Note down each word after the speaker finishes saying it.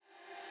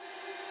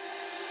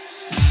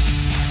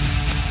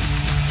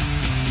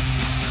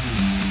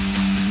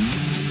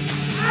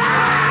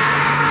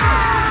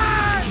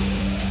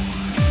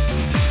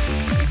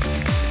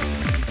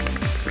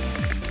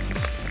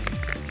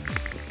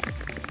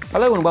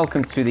Hello and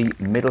welcome to the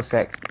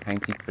Middlesex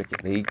County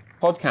Cricket League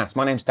podcast.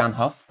 My name's Dan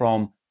Huff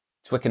from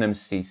Twickenham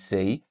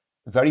CC.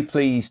 Very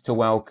pleased to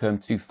welcome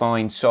two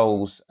fine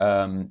souls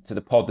to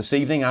the pod this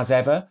evening, as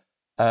ever.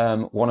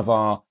 One of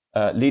our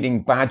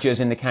leading badgers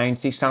in the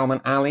county,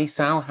 Salman Ali.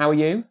 Sal, how are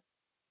you?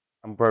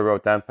 I'm very well,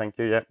 Dan. Thank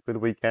you. Yeah, good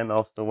weekend.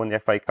 Arsenal won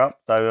the FA Cup,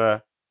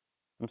 so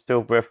I'm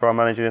still with our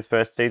manager in his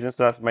first season,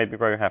 so that's made me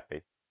very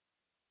happy.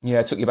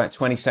 Yeah, it took you about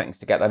 20 seconds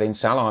to get that in,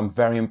 Sal. I'm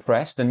very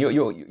impressed. And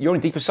you're in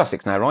deeper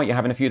Sussex now, right? You're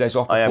having a few days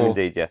off I am before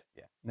indeed. Yes.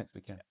 Yeah. next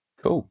weekend.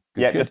 Cool.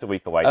 Good, Yeah, good. just a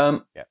week away.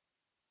 Yeah.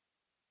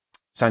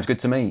 Sounds good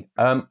to me.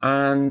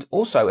 And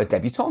also a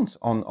debutant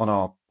on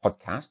our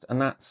podcast,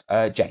 and that's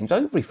James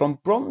Overy from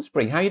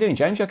Bromsbury. How are you doing,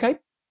 James? You okay?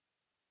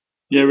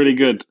 Yeah, really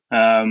good.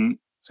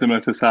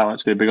 Similar to Sal,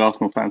 actually, a big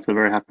Arsenal fan, so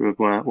very happy with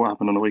what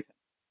happened on the weekend.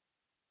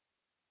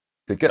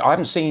 Good, good. I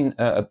haven't seen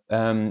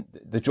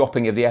the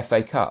dropping of the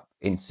FA Cup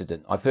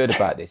incident. I've heard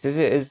about this. Is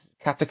it as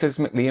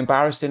cataclysmically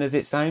embarrassing as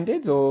it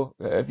sounded, or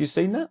have you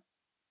seen that?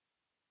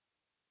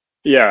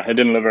 Yeah, it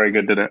didn't look very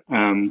good, did it?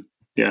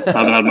 Yeah, I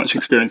haven't had much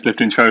experience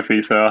lifting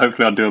trophies, so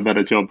hopefully I'll do a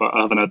better job. But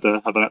I haven't had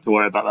to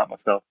worry about that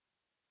myself.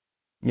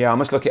 Yeah, I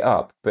must look it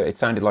up, but it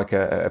sounded like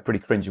a pretty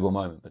cringeable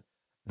moment. But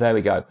there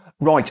we go.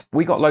 Right,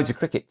 we got loads of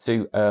cricket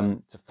to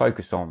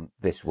focus on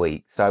this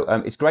week, so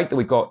it's great that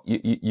we've got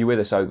you with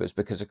us, Overs,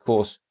 because of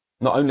course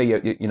not only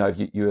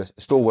you're a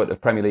stalwart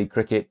of Premier League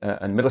cricket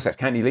and Middlesex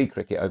County League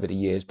cricket over the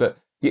years, but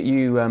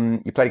you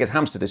played against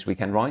Hampstead this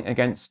weekend, right?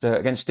 Against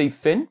Steve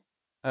Finn.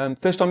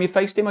 First time you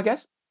faced him, I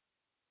guess.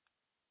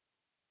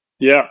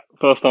 Yeah,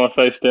 first time I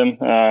faced him.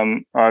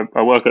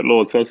 I work at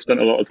Lords, so I spent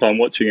a lot of time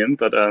watching him,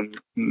 but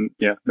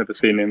yeah, never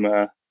seen him.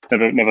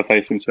 Never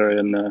faced him. Sorry,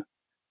 and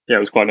yeah, it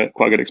was quite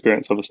a good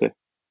experience, obviously.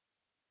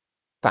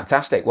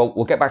 Fantastic. Well,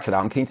 we'll get back to that.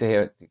 I'm keen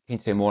to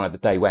hear more how the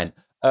day went.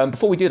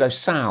 Before we do though,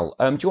 Sal,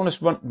 do you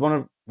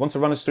want to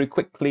run us through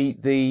quickly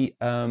the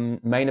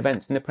main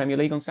events in the Premier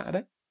League on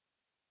Saturday?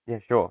 Yeah,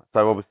 sure.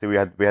 So obviously we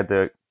had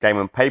the game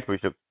on paper,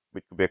 which could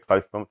be a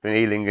close one between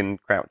Ealing and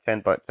Crouch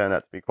End, but it turned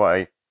out to be quite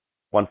a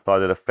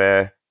one-sided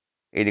affair.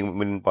 Ealing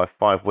winning by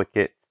 5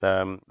 wickets,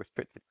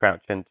 restricted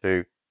Crouch End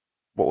to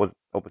what was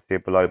obviously a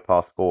below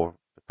par score,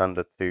 just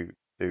under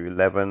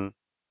 2-11,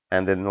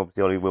 and then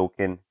obviously Ollie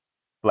Wilkin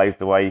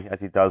blazed away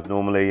as he does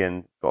normally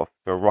and got off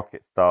to a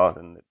rocket start,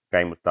 and the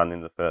game was done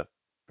in the first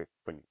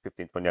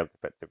 15-20 overs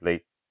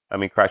effectively. I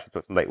mean, Crouch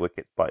took some late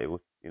wickets, but it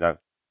was, the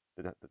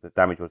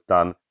damage was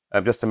done.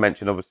 Just to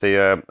mention, obviously,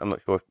 I'm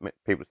not sure if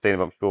people have seen it,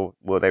 but I'm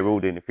sure they will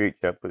do in the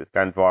future, but it's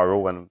going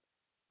viral, and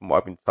from what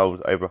I've been told,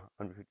 it's over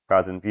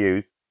 150,000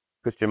 views.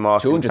 Christian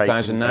Martin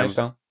 200,000 now,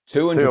 Sal.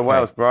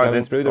 200K. It's rising,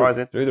 going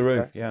through the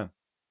roof. Yeah.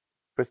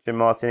 Christian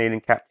Martin,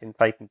 Ealing captain,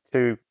 taking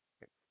 2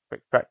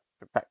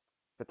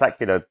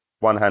 spectacular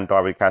one-hand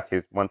diving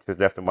catches, one to his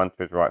left and one to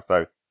his right. So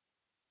if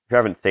you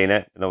haven't seen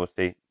it, then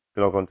obviously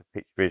log on to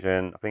Pitch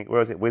Vision. I think,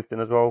 where is it, Wisden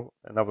as well?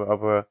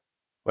 Another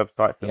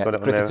websites have got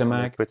it on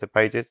their Twitter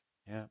pages.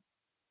 Yeah.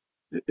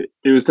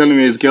 He was telling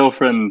me his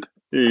girlfriend,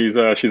 she's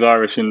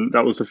Irish, and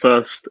that was the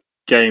first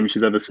game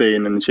she's ever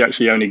seen, and she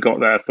actually only got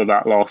there for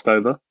that last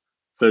over.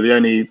 So the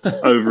only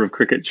over of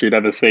cricket she'd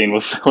ever seen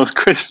was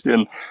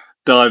Christian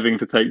diving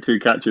to take 2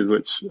 catches,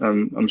 which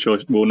I'm sure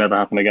will never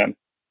happen again.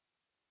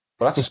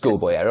 Well, that's a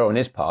schoolboy error on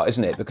his part,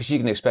 isn't it? Because she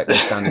can expect those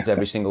standards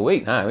every single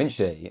week now, isn't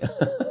she?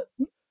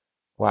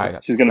 Wow.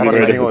 She's going to be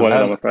very disappointed,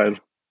 I'm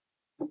afraid.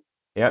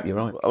 Yeah, you're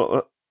right.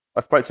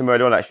 I spoke to him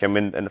earlier on, actually,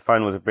 and the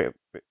phone was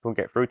couldn't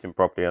get through to him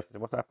properly. I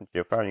said, "What's happened to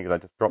your phone?" He goes, "I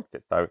just dropped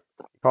it." So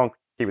he can't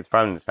keep his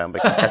phone in his hand,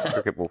 but he can catch a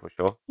cricket ball for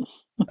sure.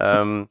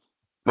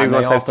 Moving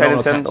on to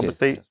Teddington,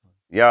 obviously.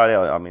 Yeah,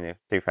 I mean,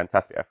 2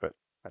 fantastic efforts.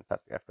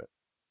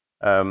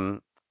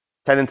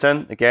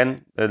 Teddington,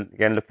 again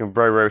looking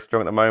very, very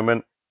strong at the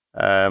moment.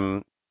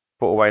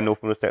 Put away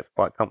North Middlesex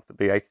quite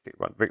comfortably,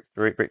 86-run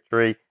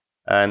victory.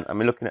 And I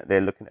mean, looking at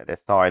their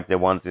sides, their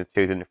 1s and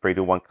 2s and the 3s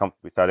all won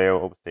comfortably. So they're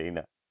obviously in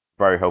a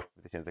very healthy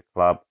position as a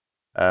club.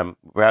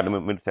 Without the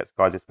Middlesex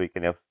guys this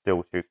weekend, they're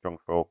still too strong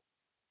for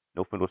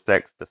North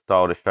Middlesex. The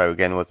star of the show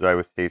again was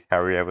overseas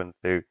Harry Evans,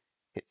 who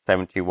hit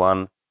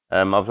 71.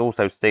 I've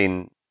also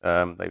seen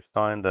they've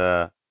signed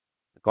a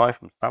guy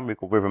from Stanbury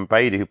called Riven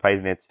Bader, who played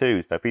in their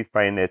 2s. So if he's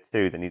playing their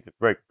 2s, then he's a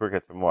very good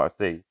cricketer from what I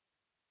see.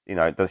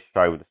 It does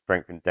show the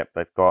strength and depth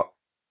they've got.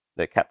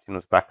 Their captain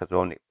was back as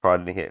well, Nick Pride,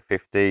 and he hit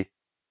 50.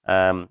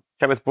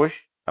 Shepherd's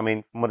Bush, I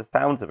mean, from what the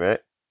sounds of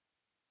it,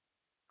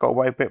 got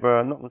away a bit of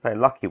a, not going to say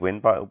lucky win,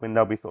 but a win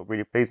they'll be sort of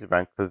really pleased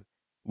about, because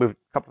with a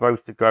couple of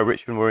overs to go,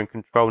 Richmond were in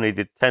control,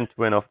 needed 9 to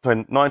win off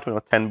 10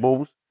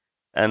 balls,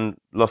 and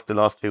lost the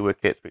last 2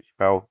 wickets, which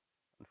fell,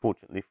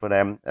 unfortunately for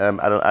them.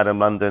 Adam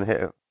London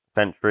hit a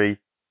century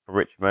for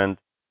Richmond.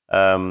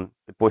 The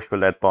Bush were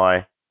led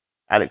by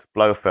Alex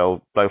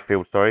Blowfield,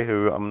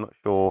 who I'm not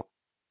sure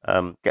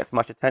gets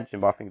much attention,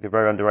 but I think he's a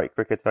very underrated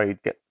cricketer.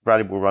 He'd get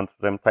valuable runs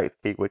for them, takes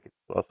key wickets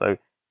as well. So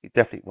he's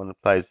definitely one of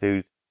the players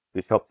who's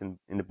helped in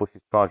the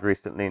Bush's charge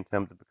recently in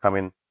terms of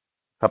becoming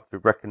a club to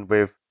be reckoned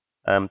with.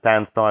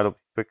 Dan's side,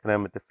 obviously,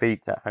 Twickenham a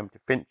defeat at home to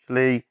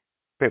Finchley.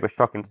 Bit of a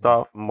shocking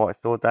start from what I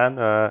saw,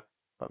 Dan.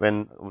 But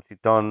then obviously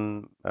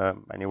Don,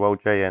 Manuel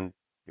J, and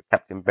your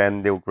captain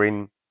Ben Neil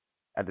Green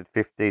added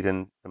 50s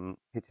and some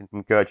hitting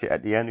from Gurgit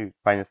at the end, who's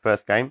playing his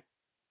first game.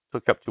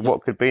 Took up to Yep.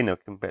 what could be a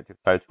competitive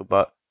total,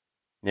 but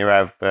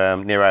Niraj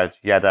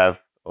Yadav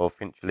of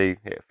Finchley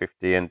hit a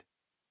 50, and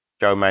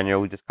Joe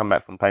Manuel just come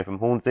back from playing from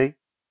Hornsey,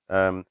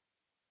 sort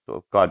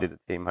of guided the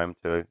team home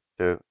to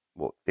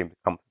what seemed a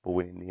comfortable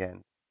win in the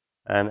end.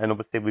 And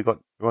obviously we got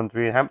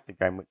Rondry and Hampstead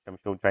game, which I'm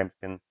sure James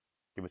can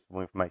give us some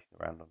more information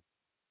around on.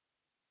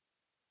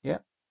 Yeah.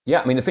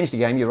 Yeah, I mean, the Finchley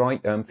game, you're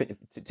right.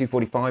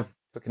 2:45,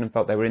 Twickenham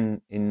felt they were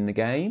in the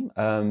game.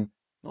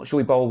 Not sure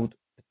we bowled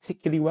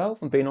particularly well,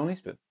 if I'm being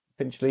honest, but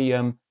Finchley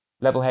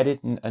level-headed.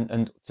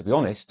 And to be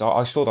honest,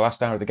 I saw the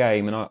last hour of the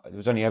game, and there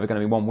was only ever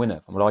going to be one winner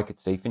from what I could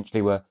see.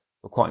 Finchley were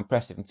quite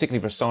impressive, and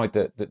particularly for a side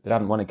that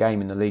hadn't won a game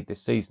in the league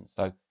this season.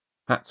 So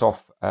hats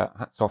off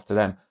to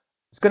them.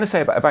 I was going to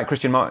say about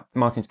Christian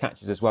Martin's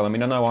catches as well. I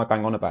mean, I know I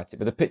bang on about it,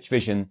 but the pitch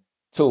vision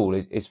tool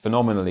is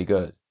phenomenally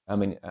good. I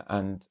mean,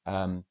 and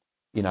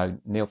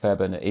Neil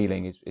Fairbairn at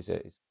Ealing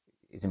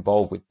is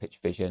involved with pitch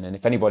vision, and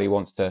if anybody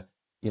wants to,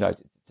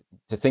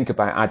 to think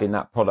about adding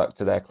that product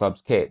to their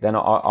club's kit, then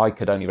I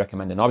could only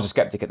recommend it. And I was a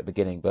skeptic at the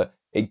beginning, but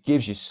it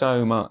gives you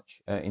so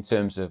much in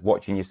terms of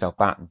watching yourself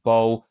bat and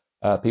bowl.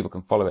 People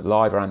can follow it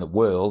live around the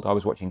world. I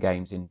was watching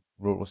games in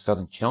rural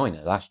southern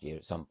China last year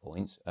at some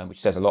point,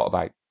 which says a lot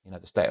about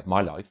the state of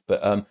my life.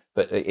 But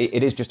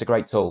it is just a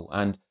great tool,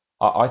 and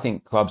I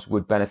think clubs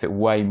would benefit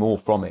way more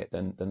from it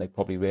than they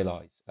probably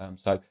realise.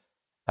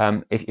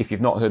 If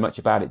you've not heard much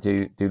about it,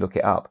 do look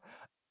it up.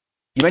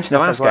 You mentioned the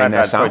last game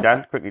there, Sal. Sorry,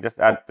 Dan, quickly just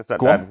add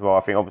as well. I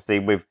think obviously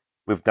with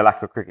the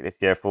lack of cricket this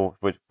year for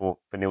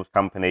Neil's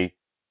company,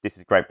 this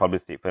is great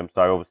publicity for him.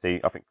 So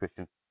obviously, I think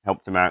Christian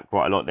helped him out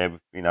quite a lot there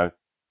with the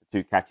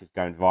 2 catches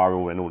going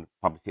viral and all the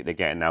publicity they're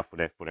getting now for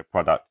their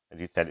product. As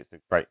you said, it's a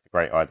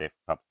great idea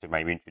for clubs to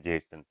maybe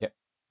introduce, and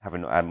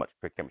having not had much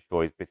cricket, I'm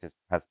sure his business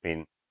has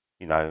been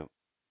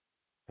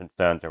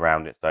concerns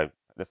around it. So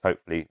let's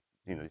hopefully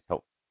this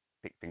helps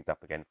pick things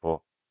up again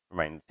for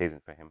remaining the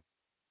season for him,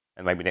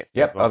 and maybe next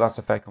year. Yep, well. That's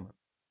a fair comment.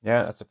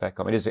 Yeah, that's a fair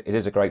comment. It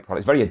is a great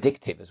product. It's very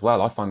addictive as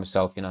well. I find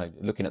myself,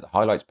 looking at the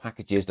highlights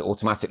packages that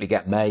automatically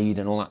get made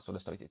and all that sort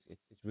of stuff.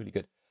 It's really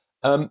good.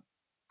 On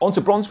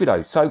to Bronsby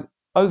though. So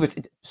overs,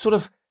 sort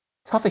of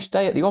toughish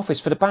day at the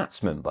office for the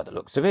batsmen by the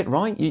looks of it,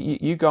 right?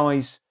 You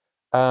guys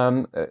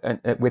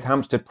with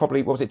Hampstead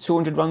probably, what was it,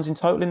 200 runs in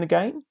total in the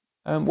game?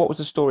 What was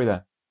the story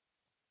there?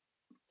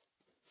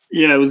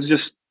 Yeah, it was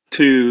just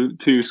two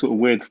sort of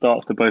weird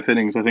starts to both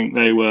innings. I think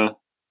they were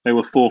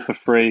 4 for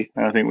 3,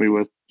 and I think we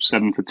were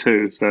 7 for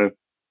 2. So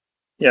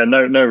yeah,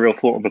 no real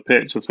fault of the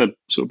pitch. I've said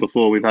sort of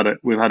before we've had it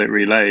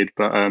relayed,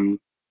 but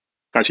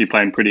it's actually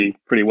playing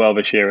pretty well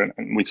this year,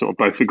 and we sort of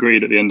both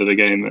agreed at the end of the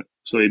game that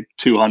sort of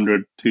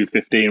 200,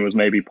 215 was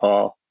maybe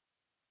par.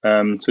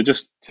 So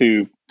just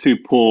two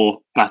poor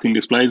batting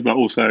displays, but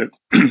also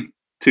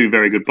 2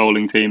 very good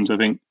bowling teams. I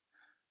think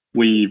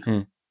we've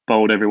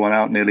bowled everyone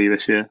out nearly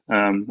this year.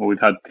 We've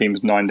had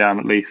teams 9 down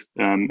at least,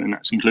 and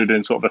that's included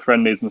in sort of the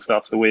friendlies and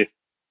stuff. So we've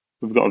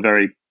got a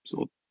very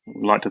sort of,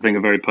 like to think,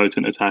 a very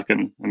potent attack,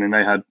 and I mean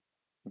they had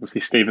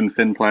obviously Stephen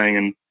Finn playing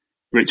and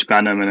Rich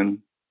Banham and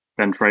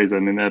Ben Fraser. I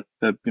mean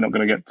you're not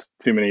going to get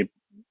too many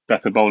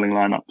better bowling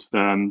lineups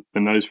than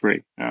those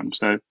 3.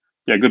 So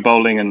yeah, good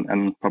bowling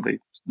and probably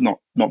not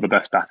the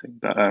best batting,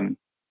 but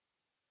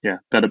yeah,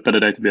 better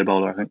day to be a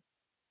bowler, I think.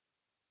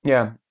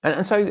 Yeah,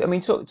 and so I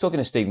mean, talking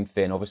to Stephen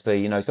Finn,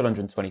 obviously, he's got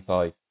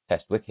 125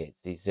 Test wickets.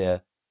 He's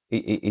a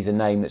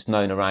name that's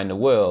known around the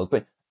world,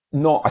 but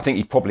not. I think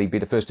he'd probably be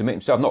the first to admit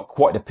himself, not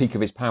quite the peak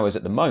of his powers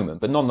at the moment,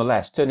 but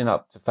nonetheless, turning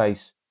up to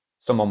face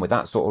someone with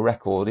that sort of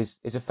record is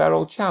a fair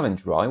old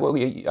challenge, right? Well,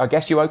 I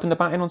guess you opened the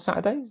batting on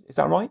Saturday, is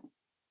that right?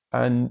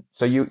 And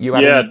so you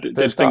had him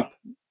first up.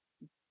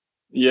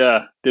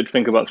 Yeah, did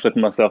think about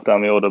slipping myself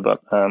down the order,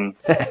 but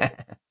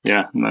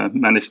yeah,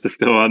 managed to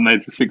still. I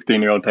made the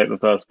 16-year-old take the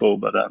first ball,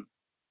 but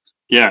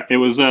yeah, it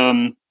was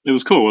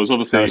cool. It was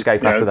obviously no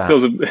escape after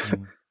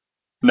that.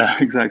 No,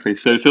 exactly.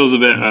 So it feels a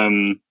bit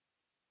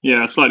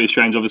slightly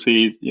strange.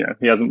 Obviously,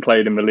 he hasn't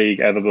played in the league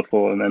ever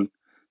before, and then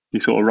he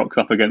sort of rocks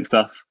up against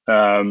us.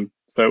 So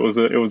it was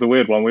a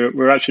weird one. We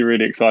were actually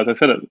really excited. I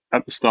said it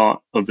at the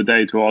start of the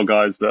day to our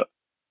guys, but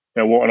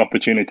what an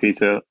opportunity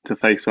to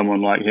face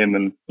someone like him,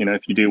 and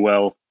if you do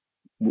well,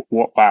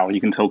 wow,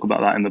 you can talk about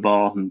that in the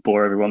bar and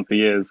bore everyone for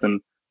years. And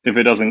if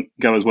it doesn't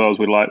go as well as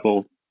we'd like,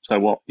 well, so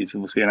what? He's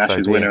obviously an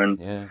Ashes winner, and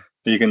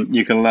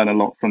you can learn a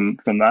lot from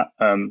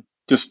that.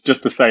 Just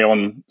to say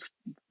on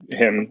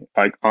him,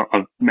 like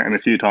I've met him a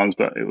few times,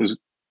 but it was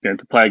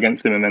to play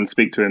against him and then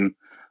speak to him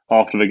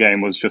after the game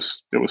was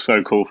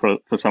so cool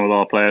for some of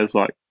our players.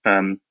 Like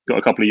got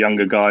a couple of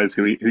younger guys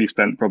who he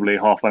spent probably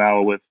half an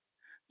hour with,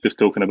 just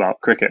talking about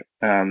cricket.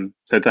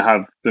 So to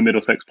have the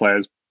Middlesex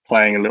players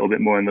playing a little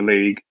bit more in the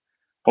league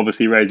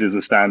obviously raises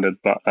the standard,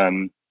 but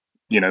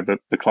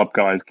the club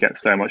guys get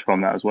so much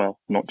from that as well.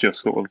 Not just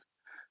sort of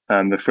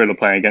the thrill of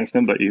playing against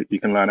him, but you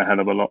can learn a hell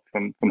of a lot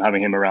from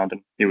having him around.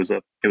 And he was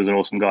an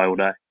awesome guy all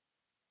day.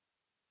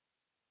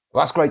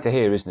 Well, that's great to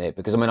hear, isn't it?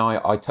 Because I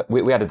mean,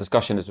 we had a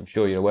discussion, as I'm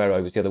sure you're aware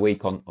of, the other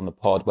week on the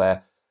pod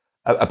where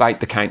about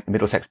the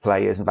Middlesex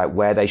players and about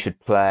where they should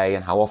play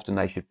and how often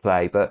they should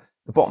play. But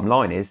the bottom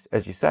line is,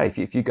 as you say,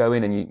 if you go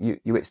in and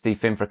you hit Steve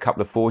Finn for a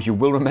couple of fours, you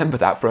will remember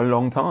that for a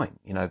long time,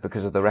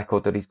 because of the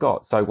record that he's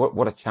got. So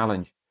what a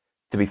challenge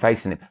to be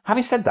facing him.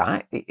 Having said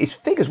that, his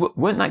figures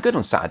weren't that good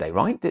on Saturday,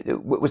 right?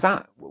 Was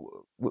that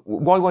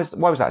why was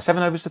that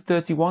 7 overs to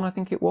 31? I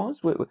think it was.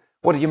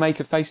 What did you make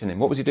of facing him?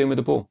 What was he doing with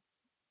the ball?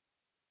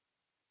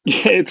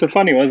 Yeah, it's a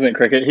funny one, isn't it,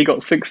 cricket? He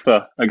got sixth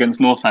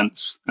against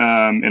Northants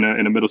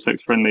in a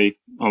Middlesex friendly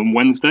on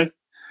Wednesday,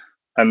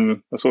 and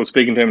I was sort of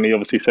speaking to him, and he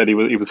obviously said he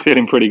was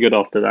feeling pretty good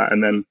after that,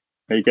 and then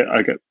I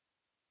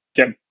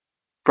get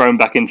thrown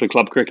back into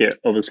club cricket.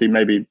 Obviously,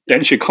 maybe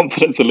dents your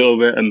confidence a little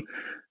bit, and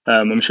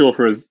I'm sure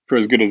for as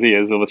good as he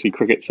is, obviously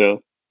cricket's a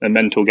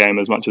mental game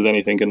as much as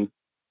anything, and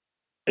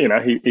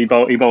he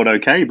bowled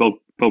okay, he bowled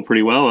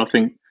pretty well. I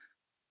think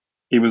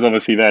he was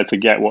obviously there to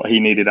get what he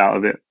needed out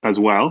of it as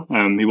well.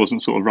 He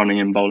wasn't sort of running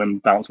in bowling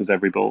bounces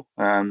every ball.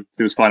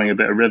 He was finding a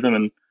bit of rhythm,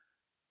 and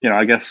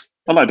I guess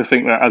I like to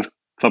think that as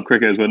club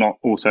cricketers, we're not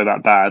also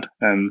that bad.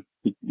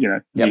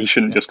 He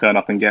shouldn't just turn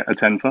up and get a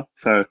 10 for.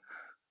 So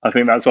I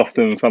think that's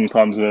often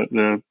sometimes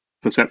the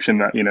perception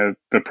that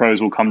the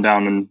pros will come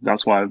down, and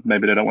that's why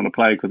maybe they don't want to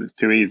play because it's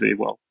too easy.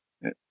 Well,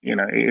 it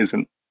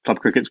isn't. Club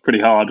cricket's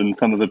pretty hard, and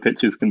some of the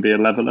pitches can be a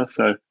leveler.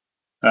 So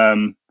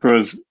for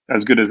as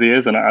good as he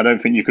is, and I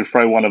don't think you could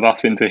throw one of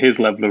us into his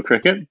level of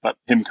cricket, but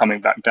him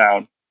coming back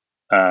down,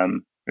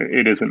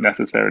 it isn't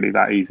necessarily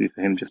that easy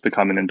for him just to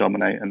come in and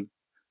dominate. And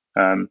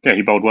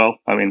he bowled well.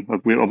 I mean,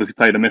 we obviously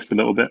played and missed a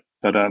little bit,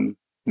 but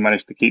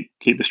managed to keep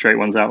the straight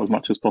ones out as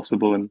much as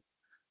possible. And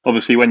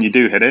obviously, when you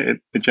do hit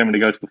it, it generally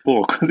goes for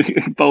four because he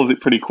bowls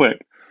it pretty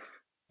quick.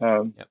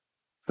 So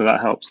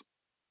that helps.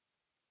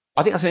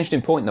 I think that's an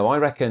interesting point, though. I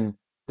reckon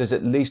there's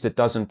at least a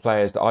dozen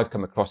players that I've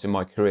come across in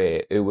my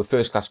career who were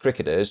first-class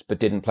cricketers but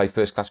didn't play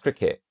first-class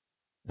cricket.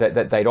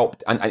 That they'd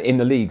opt, and in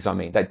the leagues, I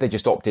mean, they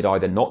just opted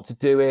either not to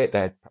do it, they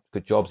had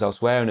good jobs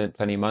elsewhere and earned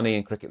plenty of money,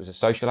 and cricket was a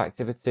social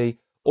activity,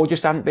 or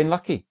just hadn't been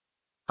lucky.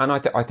 And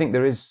I think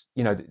there is,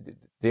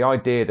 the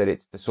idea that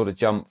it's the sort of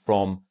jump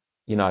from,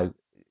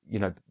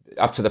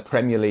 up to the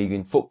Premier League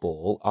in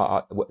football,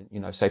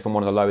 say from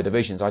one of the lower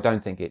divisions, I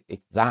don't think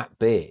it's that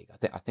big.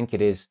 I think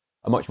it is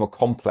a much more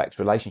complex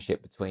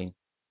relationship between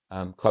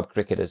club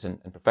cricketers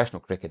and professional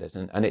cricketers,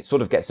 and it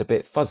sort of gets a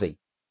bit fuzzy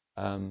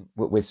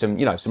with some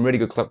really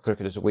good club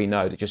cricketers that we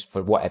know that just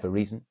for whatever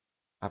reason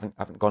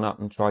haven't gone up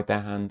and tried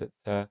their hand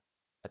at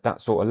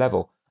that sort of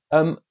level.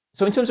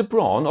 So in terms of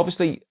Bron,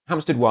 obviously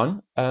Hampstead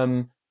won.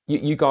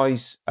 You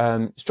guys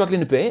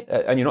struggling a bit,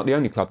 and you're not the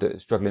only club that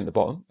is struggling at the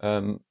bottom.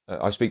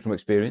 I speak from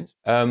experience.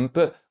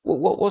 But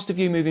what's the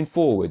view moving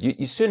forward?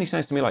 You certainly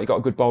sounds to me like you've got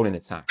a good bowling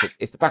attack.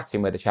 It's the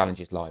batting where the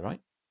challenges lie,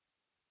 right?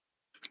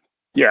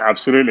 Yeah,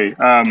 absolutely.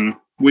 I'm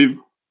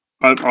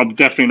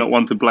definitely not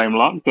one to blame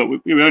luck, but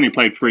we only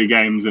played 3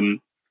 games, and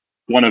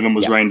one of them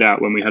was rained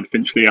out when we had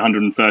Finchley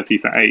 130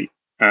 for 8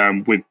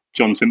 with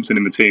John Simpson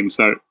in the team.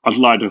 So I'd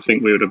like to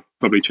think we would have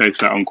probably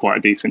chased that on quite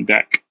a decent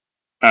deck.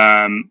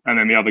 And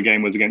then the other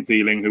game was against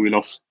Ealing, who we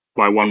lost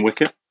by 1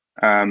 wicket.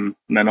 And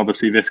then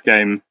obviously this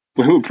game,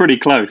 we were pretty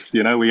close.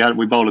 We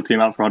bowled a team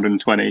out for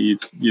 120.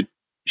 You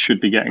should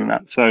be getting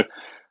that. So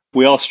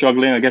we are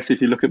struggling, I guess, if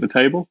you look at the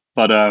table.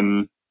 But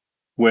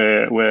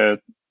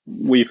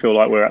we feel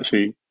like we're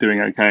actually doing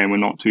okay, and we're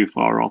not too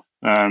far off.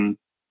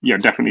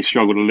 Definitely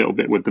struggled a little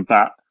bit with the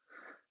bat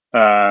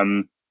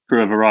for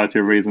a variety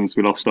of reasons.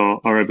 We lost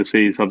our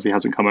overseas subs. He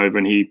hasn't come over,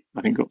 and he,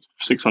 I think, got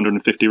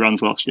 650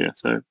 runs last year.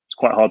 So it's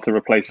quite hard to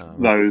replace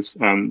those.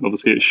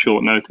 Obviously, it's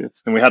short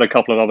notice. And we had a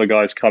couple of other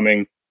guys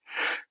coming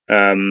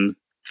who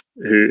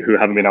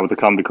haven't been able to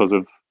come because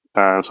of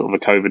sort of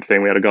a COVID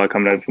thing. We had a guy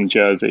coming over from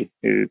Jersey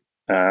who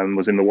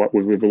was in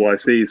with the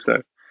YC.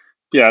 So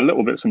yeah, a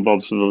little bits and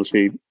bobs have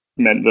obviously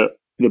meant that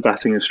the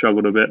batting has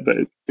struggled a bit, but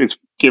it's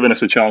given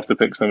us a chance to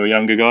pick some of the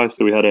younger guys.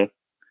 So we had a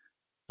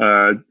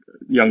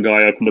young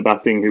guy open the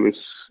batting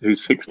who's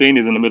 16.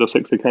 He's in the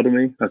Middlesex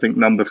Academy. I think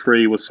number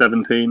 3 was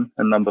 17,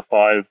 and number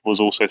 5 was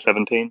also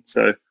 17.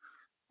 So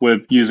we're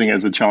using it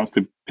as a chance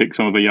to pick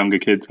some of the younger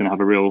kids and have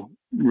a real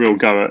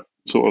go at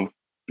sort of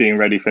being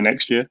ready for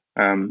next year.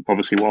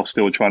 Obviously, while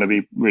still trying to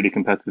be really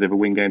competitive and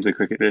win games of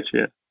cricket this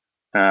year.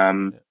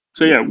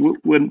 So yeah,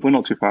 we're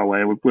not too far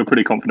away. We're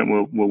pretty confident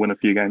we'll win a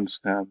few games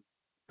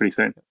pretty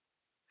soon.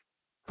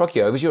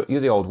 Crocchio,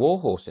 you're the old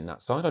warhorse in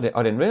that side.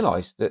 I didn't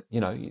realise that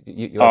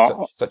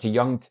you're such a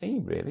young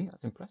team. Really,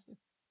 that's impressive.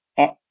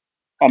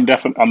 I'm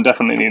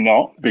definitely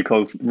not,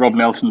 because Rob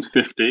Nelson's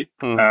 50.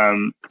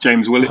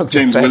 James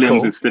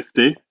Williams is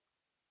 50.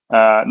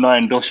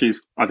 Nayan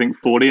Doshi's, I think,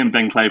 40, and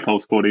Ben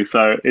Claypole's 40.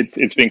 So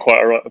it's been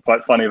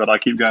quite funny that I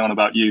keep going on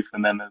about youth,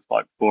 and then there's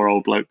like 4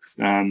 old blokes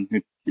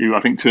who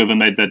I think 2 of them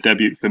made their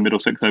debut for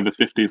Middlesex over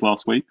 50s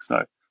last week.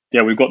 So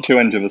yeah, we've got 2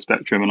 ends of the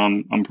spectrum,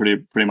 and I'm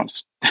pretty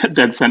much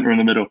dead centre in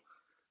the middle.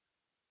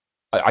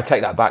 I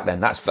take that back then.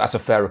 That's a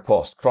fair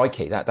riposte.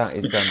 Crikey, that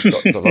is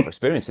got a lot of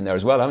experience in there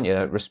as well, haven't you?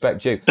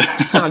 Respect you.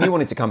 Sal, you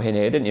wanted to come in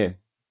here, didn't you?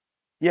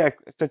 Yeah,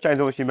 so James,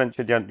 obviously you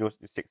mentioned your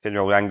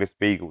 16-year-old Angus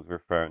Beagles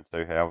referring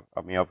to here.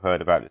 I mean, I've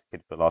heard about this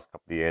kid for the last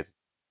couple of years.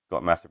 Got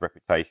a massive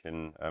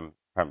reputation.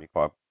 Apparently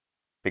quite a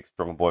big,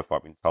 strong boy, if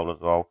I've been told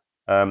as well.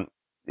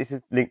 This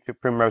is linked to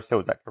Primrose Hill,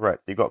 is that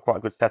correct? So you've got quite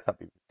a good setup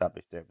you've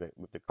established there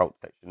with the cult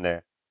section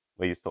there,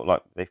 where you sort of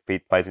like they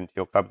feed players into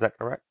your club. Is that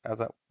correct? How's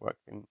that work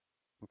in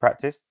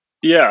practice?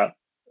 Yeah,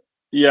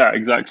 yeah,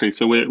 exactly.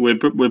 So we're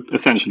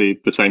essentially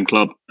the same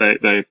club.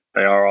 They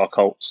are our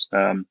Colts.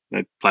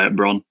 They play at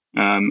Bron,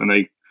 and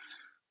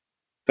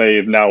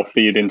they've now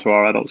feed into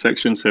our adult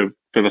section. So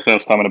for the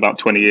first time in about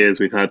 20 years,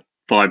 we've had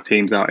 5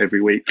 teams out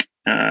every week,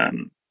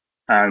 and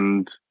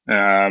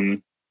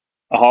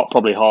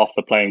probably half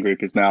the playing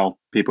group is now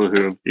people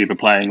who are either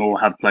playing or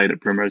have played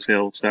at Primrose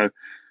Hill. So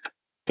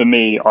for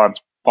me,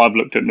 I've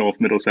looked at North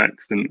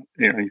Middlesex, and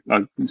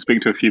I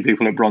speak to a few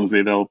people at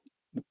Bronsby. They'll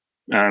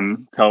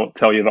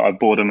tell you that I've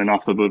bored them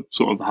enough of a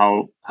sort of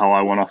how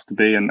I want us to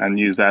be, and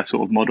use their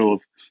sort of model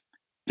of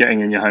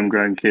getting in your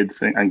homegrown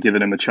kids and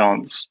giving them a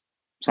chance.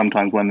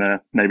 Sometimes when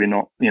they're maybe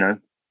not,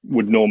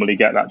 would normally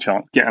get that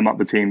chance, get them up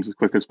the teams as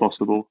quick as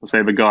possible. I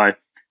say the guy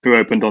who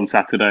opened on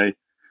Saturday,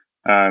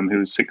 who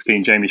was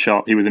 16, Jamie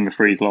Sharp, he was in the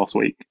threes last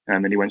week,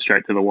 and then he went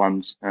straight to the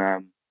ones,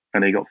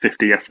 and he got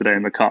 50 yesterday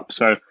in the cup.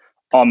 So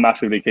I'm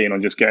massively keen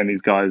on just getting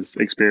these guys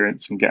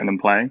experience and getting them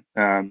playing.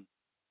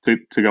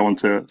 To go on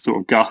to sort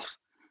of Gus,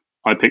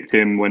 I picked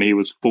him when he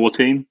was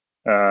 14.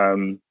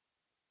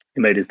 He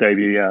made his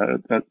debut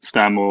at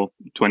Stanmore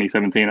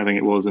 2017, I think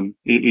it was, and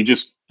he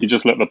just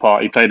looked the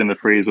part. He played in the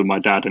threes with my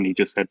dad, and he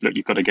just said, "Look,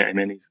 you've got to get him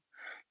in.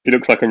 He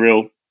looks like a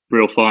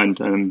real find,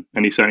 and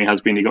he certainly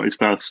has been. He got his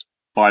first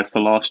 5 for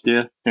last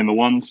year in the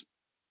ones,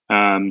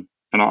 and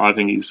I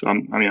think he's.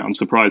 I'm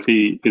surprised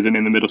he isn't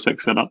in the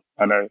Middlesex setup.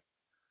 I know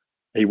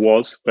he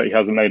was, but he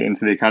hasn't made it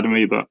into the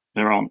academy. But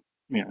there aren't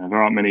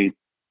many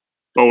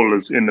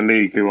bowlers in the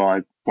league who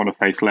I want to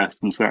face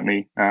less, and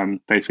certainly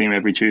they see him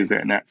every Tuesday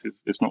at Nets.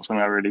 It's not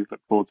something I really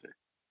look forward to.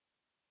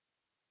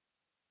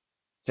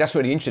 That's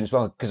really interesting as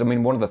well, because I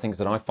mean, one of the things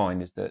that I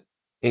find is that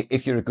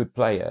if you're a good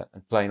player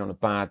and playing on a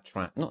bad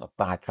track, not a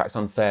bad track, it's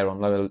unfair on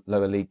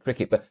lower league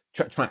cricket, but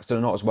tracks that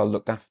are not as well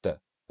looked after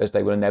as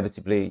they will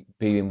inevitably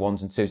be in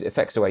ones and twos, it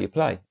affects the way you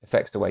play,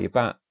 affects the way you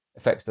bat,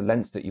 affects the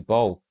lengths that you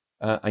bowl.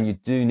 And you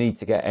do need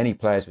to get any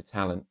players with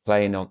talent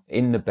playing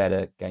in the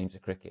better games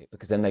of cricket,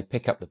 because then they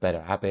pick up the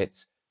better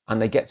habits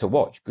and they get to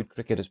watch good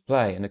cricketers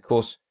play. And of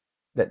course,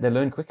 they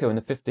learn quicker in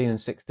the 15 and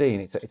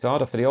 16. It's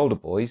harder for the older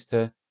boys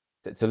to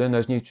learn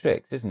those new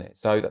tricks, isn't it?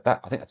 So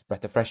that I think that's a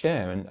breath of fresh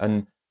air.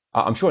 And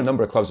I'm sure a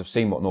number of clubs have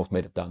seen what North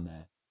Mid have done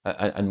there,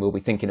 and will be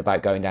thinking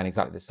about going down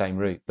exactly the same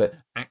route. But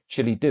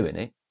actually doing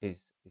it is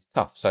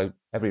tough. So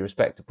every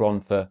respect to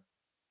Bron for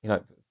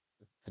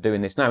for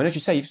doing this now. And as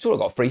you say, you've sort of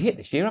got a free hit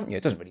this year, haven't you?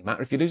 It doesn't really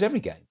matter if you lose every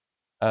game.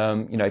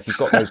 If you've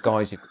got those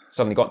guys, you've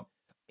suddenly got.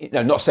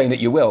 Not saying that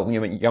you will.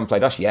 You haven't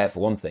played us yet,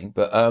 for one thing,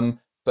 but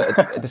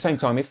at the same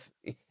time, if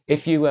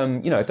you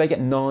if they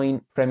get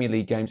 9 Premier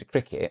League games of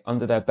cricket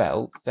under their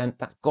belt, then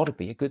that's got to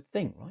be a good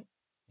thing, right?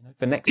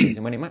 For next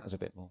season when it matters a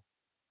bit more.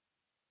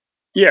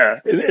 Yeah,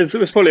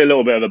 it's probably a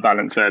little bit of a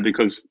balance there,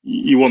 because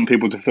you want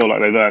people to feel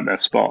like they've earned their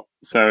spot.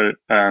 So,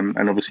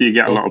 and obviously you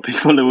get a lot of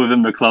people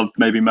within the club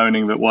maybe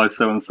moaning that why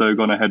so and so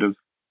gone ahead of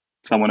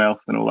someone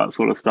else and all that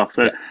sort of stuff.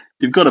 So Yeah.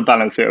 you've got to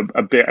balance it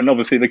a bit, and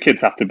obviously the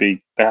kids have to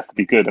be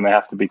good, and they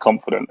have to be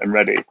confident and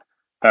ready.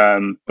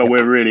 But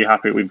we're really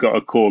happy. We've got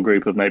a core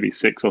group of maybe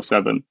 6 or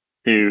 7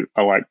 who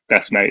are like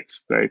best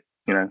mates. They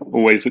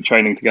always at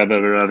training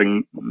together, or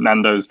having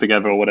Nando's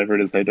together, or whatever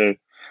it is they do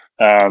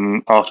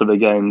after the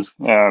games,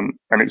 and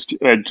it's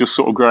just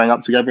sort of growing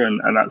up together,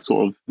 and that's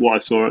sort of what I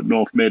saw at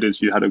North Mid.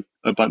 Is you had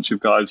a bunch of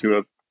guys who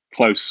are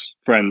close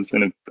friends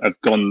and have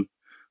gone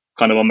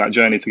kind of on that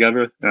journey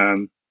together,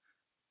 and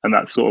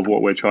that's sort of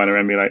what we're trying to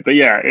emulate. But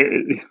yeah,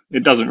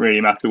 it doesn't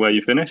really matter where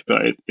you finish,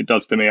 but it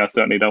does to me. I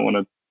certainly don't want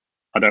to.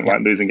 I don't Yeah.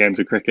 like losing games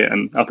of cricket,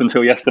 and up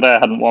until yesterday, I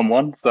hadn't won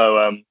one.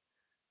 So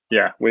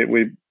yeah,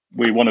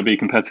 we want to be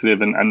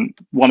competitive, and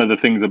one of the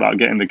things about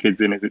getting the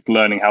kids in is it's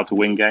learning how to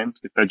win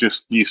games. If they're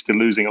just used to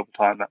losing all the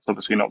time, that's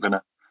obviously not going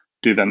to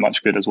do them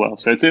much good as well.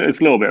 So it's a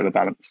little bit of a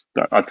balance,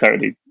 but I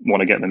totally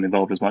want to get them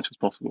involved as much as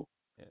possible.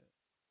 Yeah.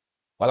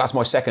 Well, that's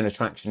my second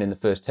attraction in the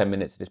first 10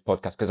 minutes of this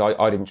podcast, because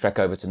I didn't trek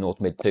over to North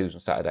Mid Twos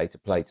on Saturday to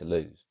play to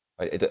lose.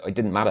 It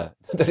didn't matter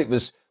that it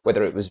was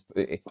whether it was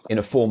in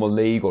a formal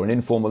league or an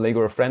informal league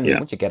or a friendly. Yeah.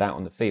 Once you get out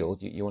on the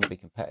field, you want to be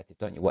competitive,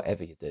 don't you?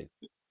 Whatever you do.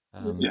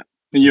 Yeah.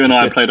 You and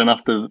I good. played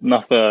enough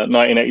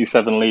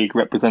 1987 league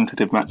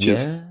representative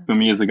matches Yeah.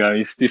 from years ago.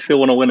 You still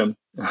want to win them.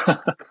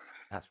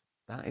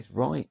 That is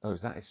right. Oh,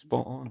 that is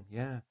spot on.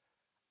 Yeah.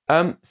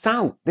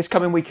 Sal, this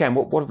coming weekend,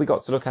 what have we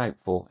got to look out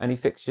for? Any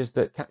fixtures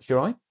that catch your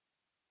eye?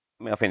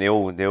 I mean, I think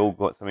they all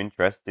got some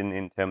interest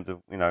in terms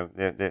of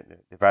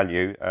the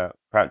value.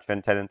 Crouch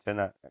End, Teddington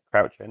at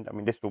Crouch End. I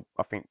mean, this will,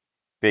 I think,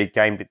 be a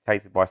game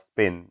dictated by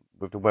spin,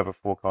 with the weather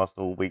forecast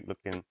all week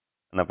looking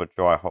another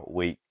dry, hot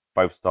week.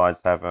 Both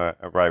sides have a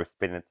array of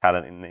spin and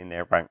talent in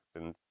their ranks,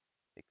 and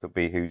it could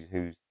be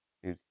who's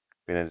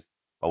spinners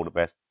bowl the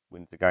best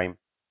wins the game.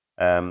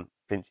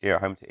 Finchley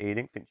at home to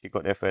Ealing. Finchley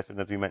got their first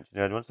win, as we mentioned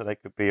earlier on, so they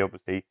could be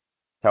obviously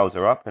tails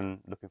are up and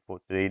looking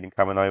forward to Ealing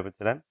coming over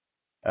to them.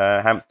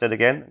 Hampstead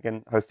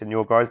again hosting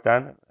your guys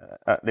down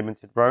at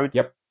Limited Road.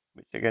 Yep.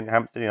 Which again,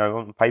 Hampstead,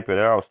 on paper,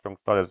 they are a strong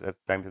side, as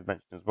James has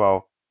mentioned as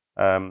well.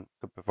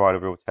 Could provide a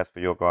real test for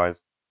your guys.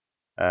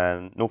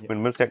 And North Mid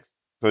Middlesex,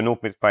 so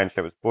North Mid's playing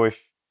Shepherd's Bush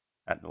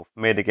at North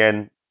Mid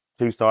again.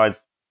 Two sides,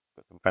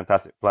 got some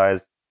fantastic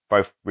players,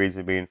 both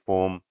reasonably in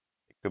form.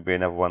 It could be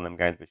another one of them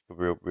games which could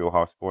be a real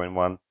high scoring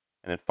one.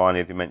 And then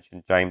finally, as you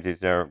mentioned, James is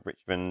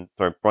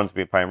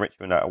Bronsby playing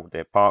Richmond at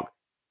Aldeer Park.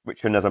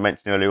 Richmond, as I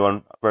mentioned earlier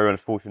on, very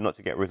unfortunate not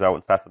to get a result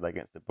on Saturday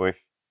against the Bush.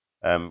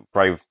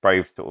 Brave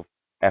sort of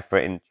effort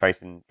in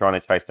trying to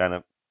chase down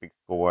a big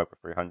score over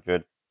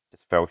 300,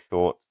 just fell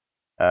short.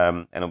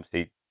 And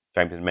obviously,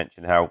 James has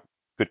mentioned how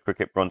good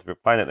cricket Bronsby are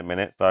playing at the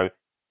minute. So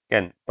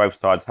again, both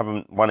sides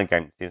haven't won a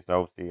game since.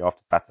 So obviously,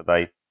 after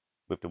Saturday,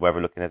 with the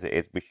weather looking as it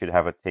is, we should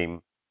have a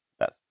team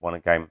that's won a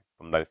game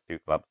from those two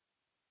clubs.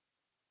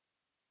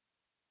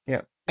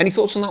 Yeah. Any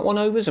thoughts on that one,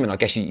 Overs? I mean, I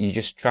guess you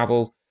just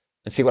travel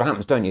and see what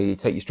happens, don't you? You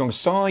take your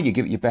strongest side, you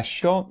give it your best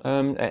shot.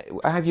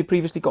 Have you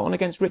previously got on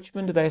against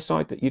Richmond? Are they a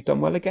side that you've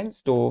done well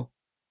against, or?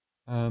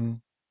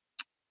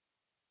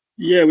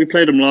 Yeah, we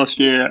played them last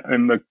year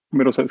in the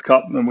Middlesex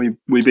Cup, and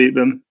we beat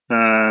them.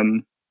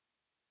 And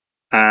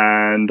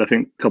I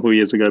think a couple of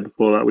years ago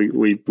before that,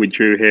 we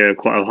drew here,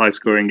 quite a high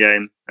scoring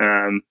game.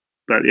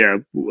 But yeah,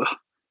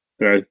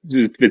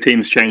 the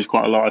team's changed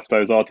quite a lot. I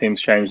suppose our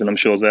team's changed, and I'm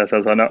sure Zare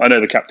says I know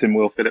the captain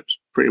Will Phillips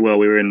pretty well.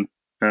 We were in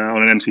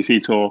on an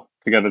MCC tour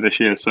together this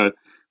year, so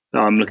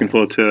I'm looking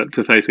forward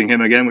to facing him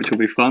again, which will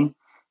be fun.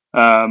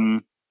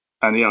 And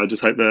yeah, I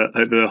just hope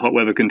the hot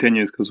weather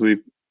continues, because we're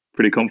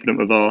pretty confident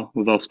with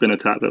our spin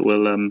attack that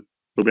we'll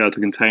be able to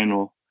contain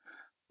or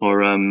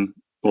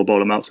bowl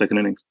them out second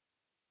innings.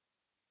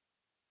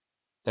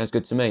 Sounds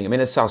good to me. I mean,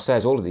 as Sal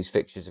says, all of these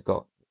fixtures have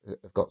got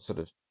sort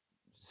of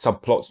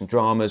subplots and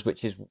dramas,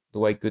 which is the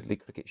way good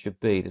league cricket should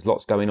be. There's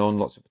lots going on,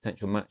 lots of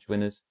potential match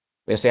winners.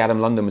 We see Adam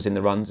London was in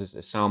the runs, as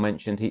Sal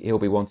mentioned. He'll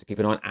be one to keep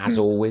an eye on, as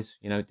always.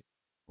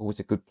 Always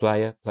a good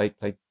player.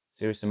 Played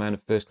serious amount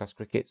of first class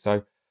cricket.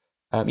 So,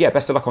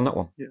 best of luck on that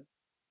one.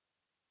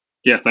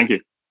 Yeah, thank you.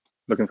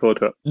 Looking forward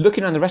to it.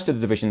 Looking around the rest of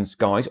the divisions,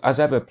 guys, as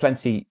ever,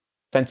 plenty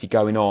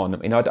going on. I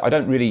mean, I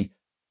don't really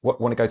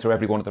want to go through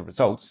every one of the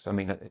results. I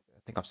mean, I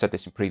think I've said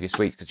this in previous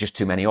weeks because just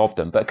too many of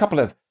them. But a couple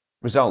of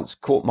results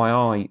caught my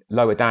eye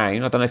lower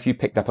down. I don't know if you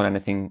picked up on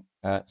anything,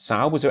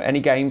 Sal. Was there any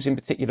games in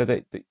particular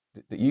that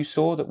you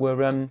saw that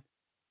were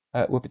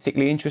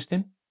particularly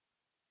interesting?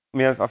 I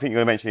mean, I think you're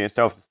going to mention it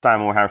yourself. The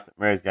Stanmore Harris St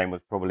Mary's game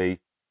was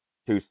probably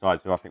two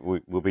sides who I think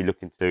we'll be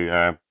looking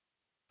to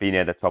be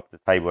near the top of the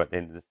table at the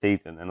end of the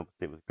season. And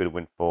obviously, it was a good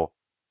win for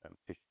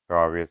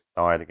Fisher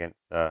side against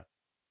Harrow,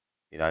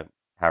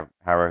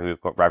 who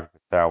have got Ravi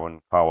Patel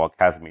and Karwal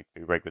Kazmi,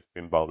 two regular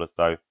spin bowlers.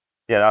 So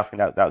yeah, I think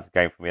that was a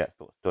game for me that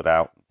sort of stood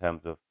out in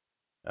terms of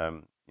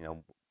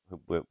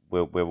where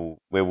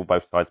will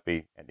both sides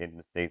be at the end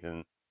of the season.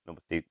 And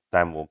obviously,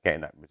 Stanmore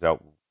getting that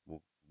result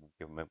will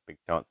give them a big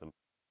chance. I'm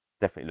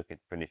definitely looking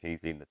to finish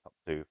easily in the top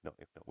two,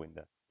 if not win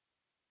there.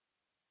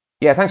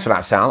 Yeah, thanks for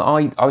that, Sal.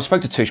 I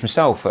spoke to Tush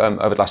myself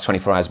over the last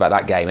 24 hours about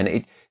that game, and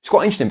it's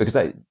quite interesting because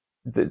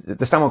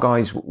the Stanmore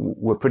guys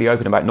were pretty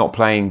open about not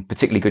playing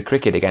particularly good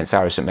cricket against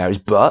Harris St Mary's,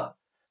 but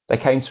they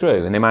came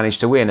through and they managed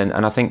to win.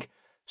 And I think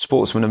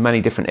sportsmen of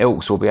many different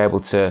ilks will be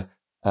able to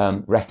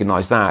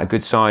recognise that. A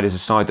good side is a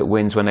side that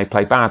wins when they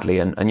play badly.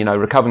 And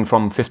recovering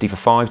from 50 for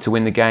 5 to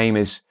win the game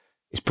is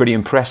pretty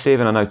impressive.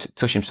 And I know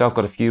Tush himself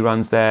got a few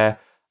runs there.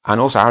 And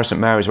also Harris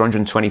St Mary's were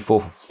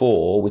 124 for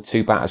 4 with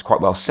two batters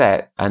quite well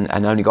set and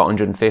only got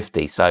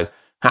 150. So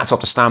hats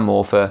off to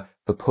Stanmore for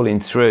pulling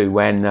through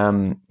when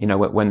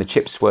the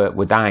chips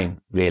were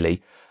down,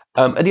 really.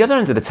 At the other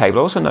end of the table,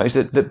 I also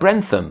noticed that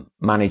Brentham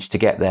managed to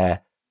get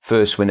their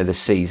first win of the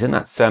season.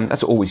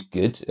 That's always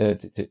good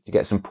to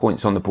get some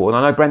points on the board.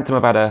 I know Brentham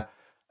have had a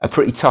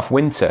pretty tough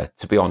winter,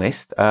 to be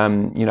honest.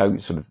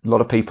 Sort of a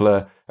lot of people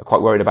are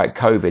quite worried about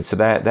COVID, so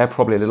they're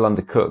probably a little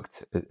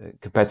undercooked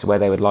compared to where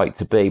they would like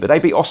to be. But they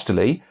beat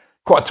Osterley,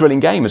 quite a thrilling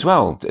game as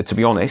well, to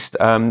be honest.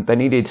 They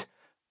needed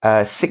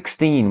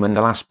 16 when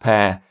the last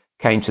pair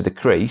came to the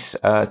crease,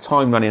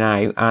 time running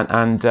out,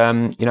 and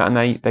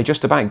they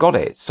just about got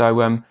it.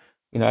 So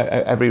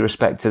every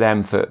respect to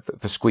them for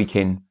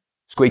squeaking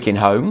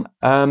home.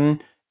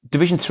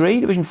 Division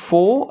 3, Division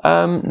 4,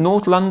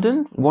 North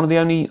London, one of the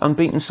only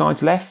unbeaten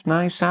sides left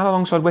now, Sal,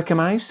 alongside Wickham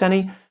House.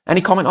 Any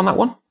comment on that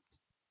one?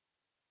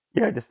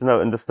 Yeah, just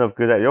enough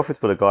good at the office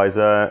for the guys.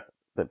 They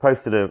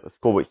posted a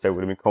score which they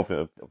would have been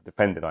confident of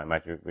defending, I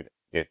imagine, with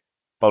the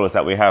bowlers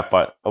that we have.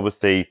 But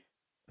obviously,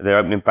 their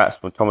opening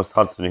batsman, Thomas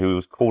Hudson, who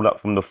was called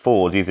up from the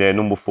fours, he's their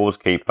normal fours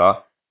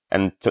keeper,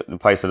 and took the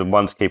place of the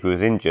ones keeper who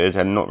was injured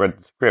and not read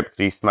the script.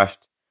 He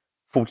smashed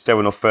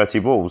 47 or 30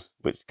 balls,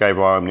 which gave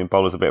our opening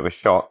bowlers a bit of a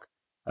shock.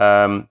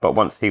 But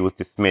once he was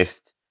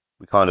dismissed,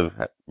 we kind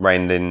of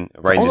reined in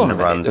the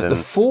runs. The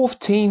fourth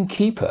team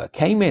keeper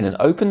came in and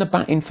opened the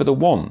batting for the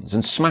ones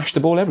and smashed the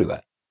ball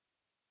everywhere.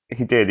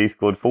 He did. He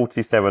scored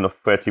 47 or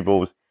 30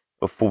 balls.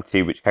 of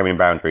 40, which came in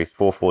boundaries,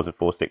 4 4s and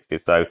 4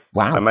 6s. So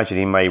Wow. I imagine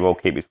he may well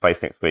keep his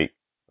place next week.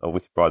 I'll be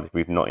surprised if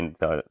he's not in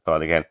the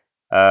side again.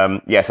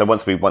 So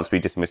once we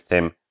dismissed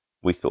him,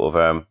 we sort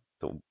of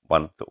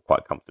won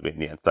quite comfortably in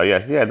the end. So yeah,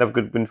 another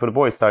good win for the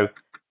boys. So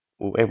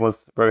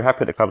everyone's very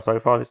happy at the club so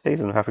far this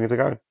season and how things are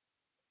going.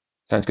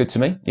 Sounds good to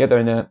me. Yeah, they're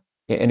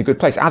in a good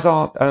place, as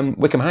are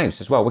Wickham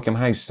House as well. Wickham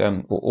House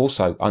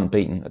also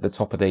unbeaten at the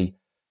top of the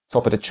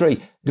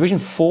tree. Division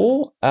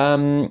 4,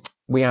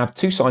 we have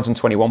two sides on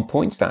 21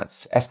 points.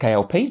 That's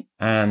SKLP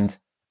and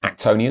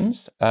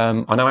Actonians.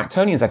 I know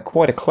Actonians had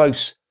quite a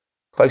close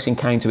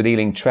encounter with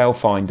Ealing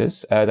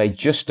Trailfinders. They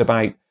just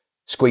about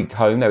squeaked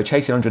home. They were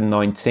chasing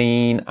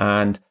 119,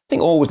 and I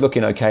think all was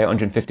looking okay at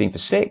 115 for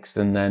 6th,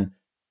 and then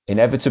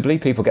inevitably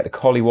people get the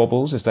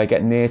collywobbles as they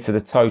get near to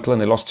the total,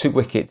 and they lost 2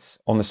 wickets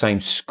on the same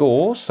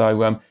score.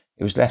 So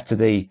it was left to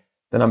the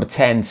number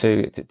 10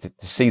 to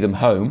see them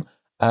home.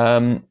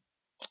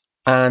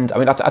 And I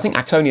mean, I think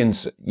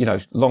Actonians,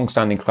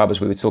 long-standing club,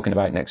 as we were talking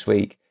about next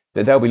week,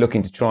 that they'll be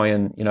looking to try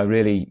and,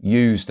 really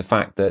use the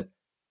fact that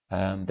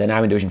they're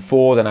now in Division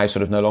 4, they're now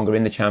sort of no longer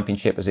in the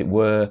Championship, as it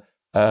were,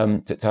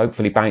 to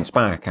hopefully bounce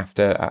back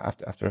after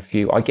a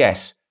few, I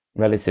guess,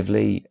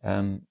 relatively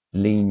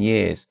lean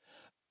years.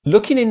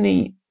 Looking in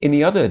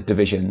the other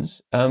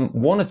divisions, 1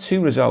 or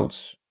 2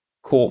 results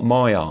caught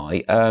my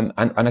eye, and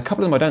a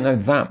couple of them I don't know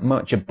that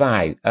much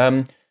about.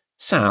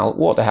 Sal,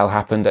 what the hell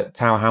happened at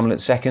Tower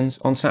Hamlets Seconds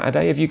on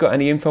Saturday? Have you got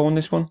any info on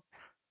this one?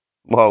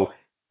 Well,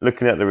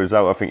 looking at the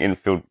result, I think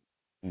Infield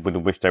would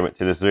have wished they went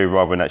to the zoo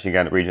rather than actually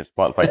going to Regent's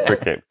Park to play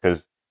cricket,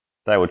 because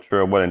they were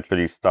well and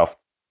truly stuffed.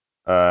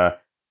 Tower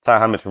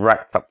Hamlets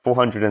racked up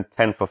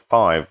 410 for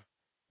 5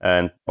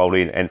 and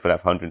bowling Enfield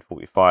at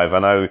 145. I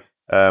know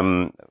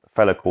a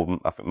fella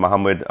called, I think,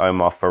 Muhammad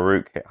Omar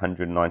Farouk hit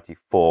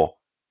 194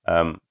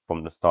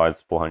 from the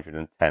side's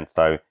 410.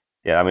 So,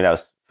 yeah, I mean, that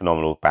was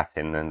phenomenal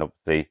batting, and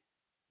obviously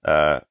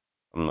I'm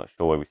not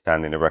sure where we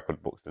stand in the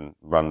record books and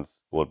runs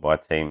scored by a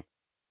team,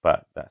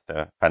 but that's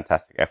a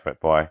fantastic effort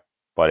by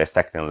their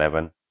second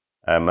 11.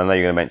 I know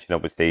you're going to mention,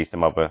 obviously,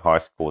 some other high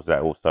scores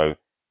that also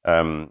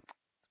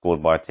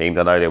scored by teams.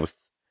 I know there was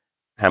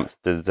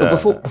Hampstead.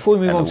 But before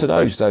we move on to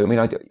those, though,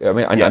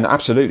 and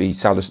absolutely,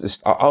 Sal,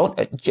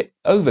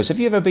 overs. Have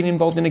you ever been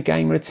involved in a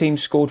game where a team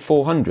scored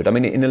 400? I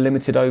mean, in a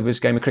limited overs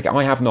game of cricket,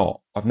 I have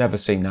not. I've never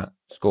seen that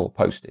score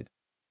posted.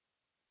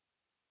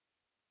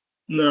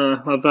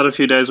 No, I've had a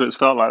few days where it's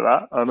felt like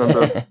that. I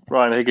remember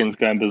Ryan Higgins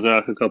going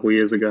berserk a couple of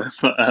years ago.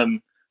 But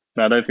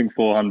no, I don't think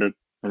 400.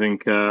 I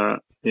think,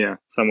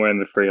 somewhere in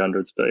the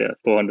 300s. But yeah,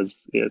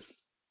 400s,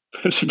 yes.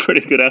 It's a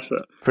pretty good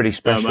effort. Pretty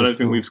special. I don't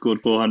think we've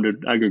scored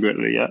 400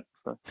 aggregately yet.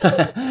 So.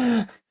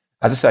 As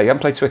I say, you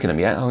haven't played Twickenham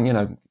yet.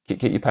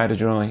 Get your powder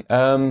dry.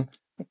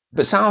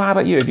 But Sal, how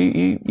about you? Have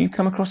you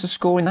come across a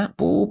score in that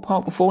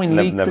ballpark before in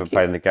league never cricket?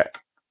 Played in the game.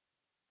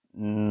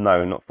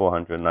 No, not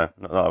 400. No,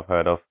 not that I've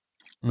heard of.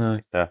 No.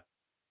 A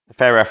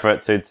fair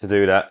effort to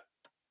do that.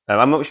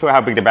 I'm not sure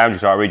how big the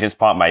boundaries are at Regent's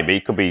Park. Maybe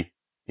it could be,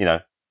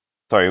 it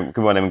could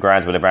be one of them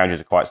grounds where the boundaries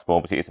are quite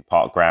small, but it's a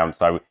park ground,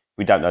 so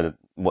we don't know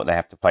what they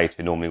have to play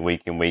to normally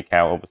week in, week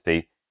out.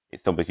 Obviously,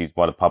 it's obviously used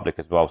by the public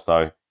as well,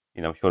 so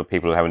I'm sure the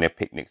people who are having their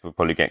picnics will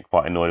probably get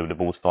quite annoyed with the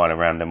balls flying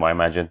around them, I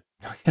imagine.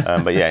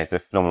 But yeah, it's a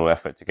phenomenal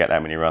effort to get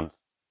that many runs.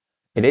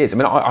 It is. I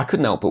mean, I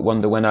couldn't help but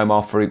wonder when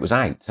Omar Farouk was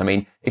out. I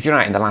mean, if you're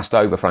out in the last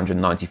over for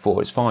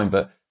 194, it's fine,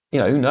 but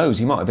who knows?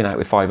 He might have been out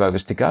with 5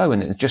 overs to go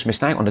and just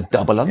missed out on a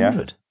double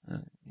 100. Yeah.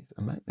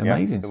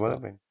 Amazing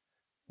stuff.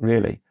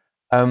 Really.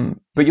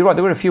 But you're right,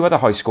 there were a few other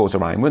high scores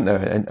around, weren't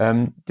there?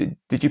 And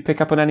did you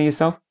pick up on any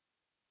yourself?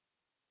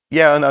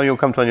 Yeah, I know you'll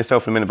come to on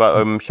yourself in a minute,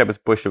 but Shepherd's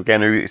Bush,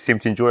 again, who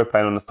seemed to enjoy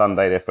playing on a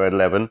Sunday, their third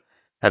 11,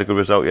 had a good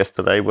result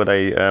yesterday where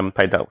they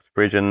played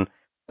Uxbridge and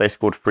they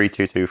scored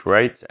 3-2-2 for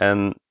 8,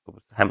 and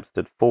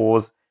Hampstead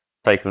 4s,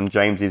 taking on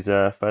James's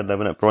third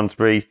 11 at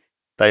Bronsbury.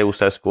 They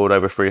also scored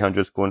over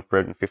 300, scoring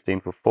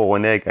 315 for 4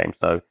 in their game.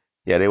 So,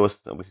 yeah, there was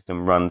obviously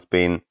some runs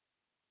being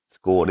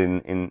scored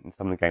in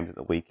some of the games at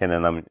the weekend,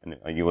 and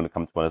you want to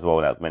come to one as well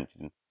that was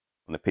mentioned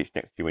on the pitch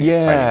next to you when you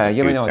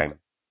played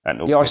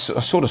I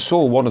sort of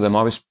saw one of them.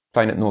 I was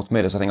playing at North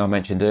Mid, as I think I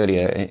mentioned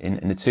earlier,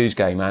 in the twos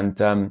game,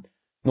 and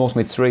North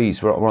Mid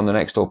threes were on the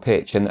next door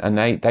pitch, and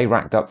they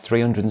racked up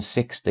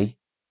 360.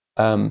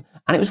 And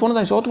it was one of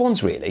those odd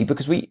ones, really,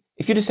 because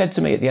if you'd have said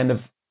to me at the end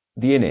of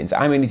the innings,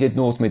 how many did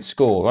North Mid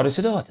score? I'd have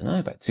said, I don't know,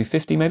 about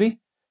 250 maybe.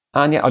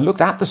 And yet I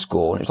looked at the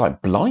score and it was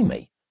like,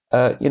 blimey.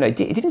 It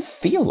didn't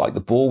feel like the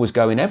ball was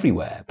going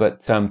everywhere,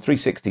 but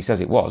 360 says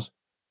it was.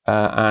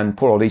 And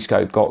poor old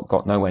Eastcote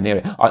got nowhere near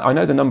it. I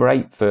know the number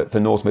 8 for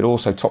North Mid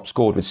also top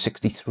scored with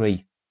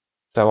 63.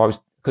 So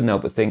couldn't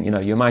help but think,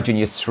 you imagine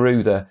you're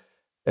through the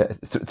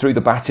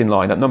batting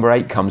line. That number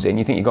 8 comes in,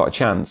 you think you got a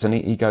chance, and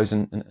he goes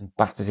and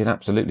batters it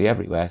absolutely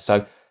everywhere.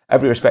 So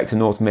every respect to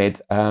North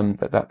Mid,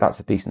 that's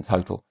a decent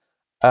total.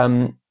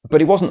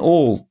 But it wasn't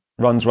all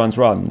runs.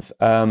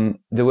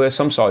 There were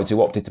some sides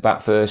who opted to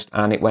bat first,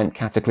 and it went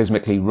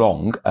cataclysmically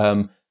wrong.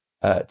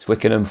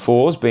 Twickenham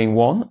 4s being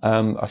one.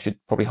 I should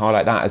probably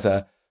highlight that as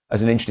a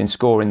as an interesting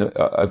score in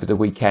over the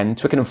weekend.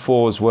 Twickenham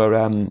Fours were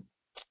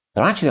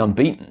they're actually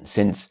unbeaten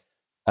since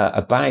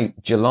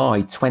about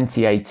July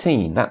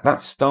 2018.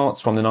 That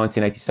starts from the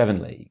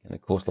 1987 league, and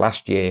of course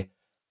last year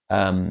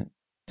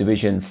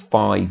Division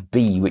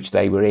 5B, which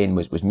they were in,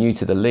 was new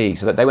to the league,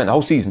 so that they went the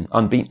whole season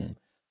unbeaten.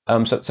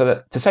 So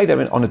that to say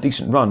they're on a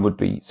decent run would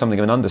be something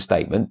of an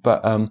understatement.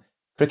 But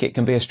cricket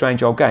can be a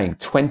strange old game.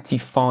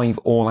 25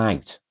 all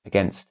out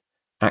against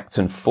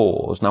Acton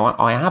Fours. Now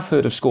I have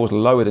heard of scores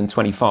lower than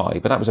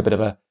 25, but that was a bit of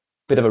a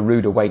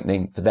rude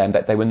awakening for them,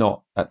 that they were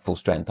not at full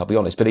strength, I'll be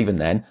honest. But even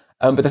then,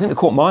 but the thing that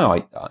caught my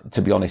eye,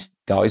 to be honest,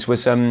 guys,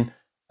 was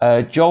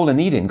Joel and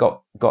Eden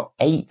got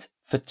 8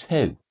 for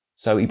 2.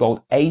 So he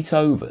bowled 8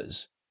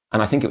 overs,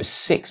 and I think it was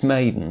 6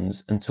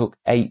 maidens, and took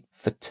 8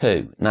 for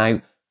 2.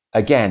 Now,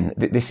 again,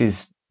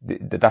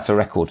 that's a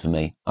record for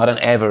me. I don't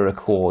ever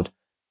recall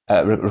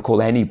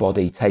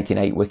anybody taking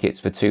 8 wickets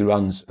for 2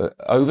 runs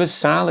overs.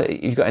 Sal,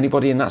 you've got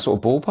anybody in that sort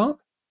of ballpark?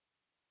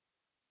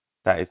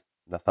 That's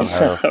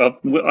unheard of.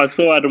 I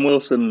saw Adam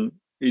Wilson.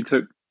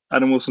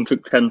 Adam Wilson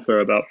took 10 for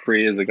about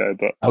 3 years ago,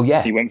 but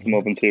he went for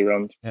more than 2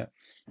 runs.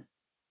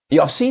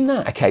 Yeah, I've seen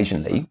that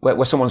occasionally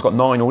where someone's got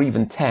 9 or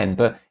even 10,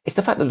 but it's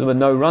the fact that there were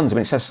no runs. I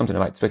mean, it says something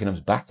about Twickenham's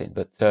batting,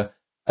 but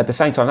at the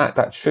same time,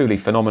 that's truly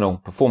phenomenal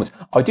performance.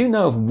 I do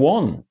know of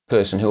one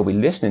person who will be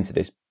listening to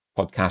this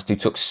podcast who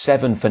took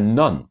 7 for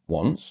none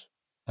once,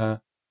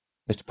 Mr.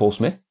 Paul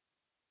Smith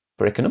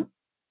for Ickenham.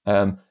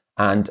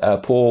 And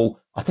Paul,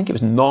 I think it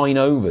was 9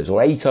 overs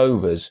or 8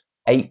 overs,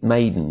 8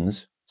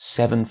 maidens,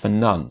 7 for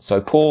none. So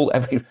Paul,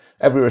 every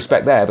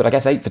respect there, but I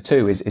guess 8 for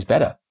 2 is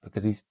better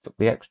because he's took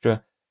the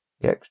extra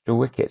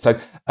wicket. So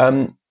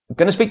going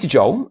to speak to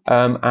Joel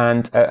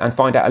and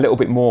find out a little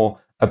bit more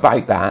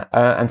about that.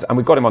 And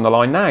we've got him on the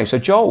line now. So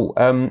Joel,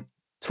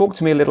 talk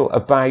to me a little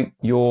about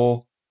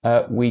your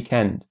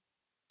weekend.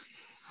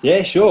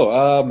 Yeah,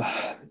 sure.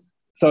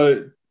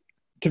 So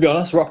to be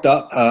honest, rocked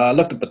up.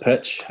 Looked at the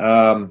pitch,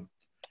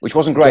 which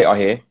wasn't great, I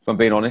hear, if I'm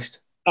being honest.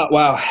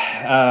 Wow.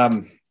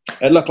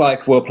 It looked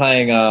like we were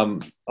playing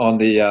on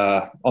the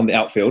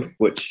outfield,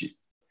 which,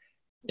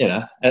 you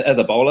know, as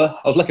a bowler,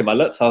 I was licking my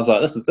lips. I was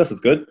like, this is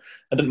good.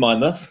 I didn't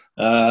mind this.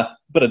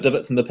 Bit of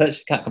divots in the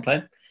pitch, can't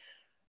complain.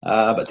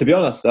 But to be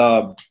honest,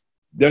 the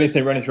only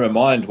thing running through my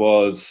mind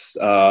was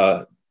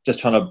just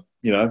trying to,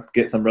 you know,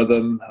 get some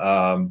rhythm.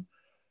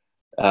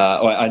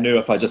 I knew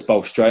if I just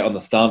bowl straight on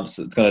the stumps,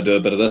 it's going to do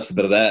a bit of this, a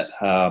bit of that.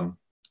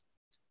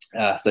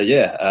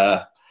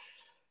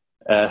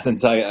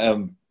 Since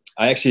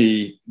I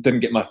actually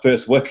didn't get my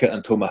first wicket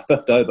until my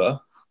 5th over.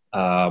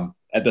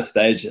 At this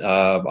stage,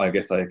 I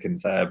guess I can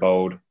say I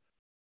bowled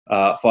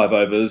 5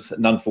 overs,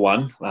 none for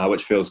 1,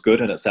 which feels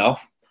good in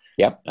itself.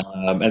 Yep.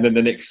 And then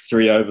the next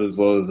 3 overs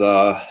was,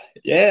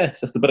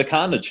 just a bit of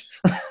carnage.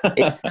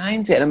 It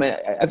sounds it. I mean,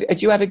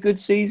 had you had a good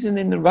season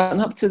in the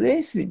run-up to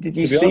this? Did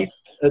you see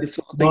this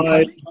sort of thing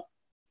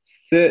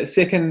coming?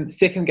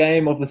 Second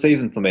game of the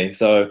season for me.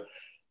 So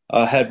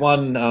I had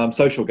one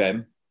social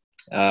game,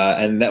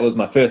 and that was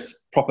my first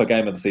proper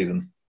game of the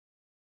season.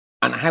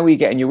 And how are you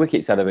getting your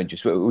wickets out of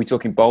interest? Were we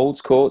talking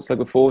bowls, courts,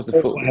 leg fours,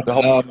 the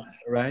whole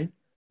array?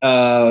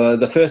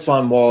 The first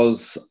one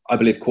was, I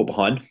believe, caught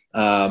behind.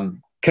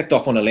 Kicked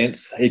off on a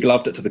length. He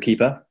gloved it to the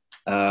keeper,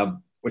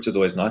 which is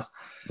always nice.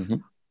 Mm-hmm.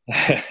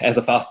 As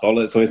a fast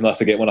bowler, it's always nice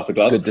to get one off the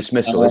glove. Good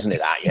dismissal, isn't it?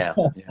 That, yeah.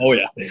 Oh,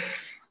 yeah.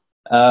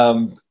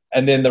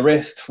 And then the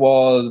rest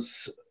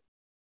was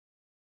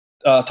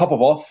top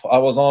of off. I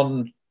was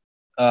on.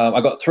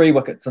 I got 3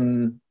 wickets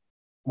and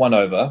 1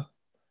 over.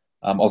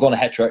 I was on a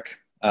hat trick,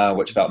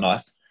 which felt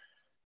nice.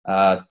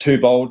 2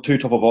 bowled, 2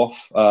 top of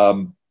off,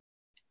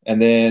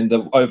 and then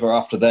the over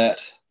after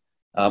that.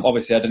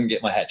 Obviously, I didn't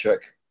get my hat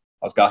trick.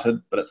 I was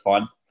gutted, but it's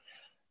fine.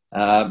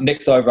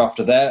 Next over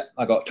after that,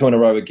 I got 2 in a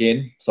row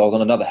again, so I was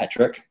on another hat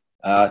trick.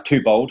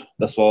 2 bowled.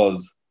 This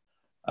was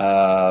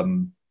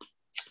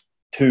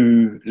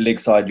 2 leg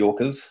side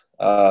Yorkers.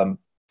 Wow.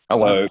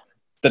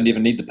 Didn't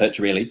even need the pitch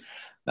really.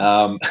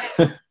 And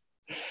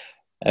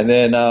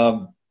then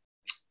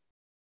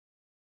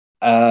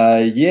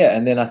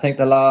and then I think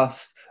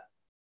the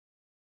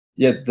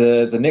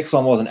next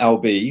one was an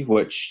LB,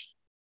 which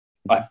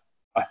I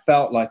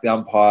felt like the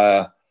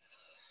umpire,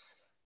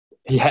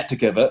 he had to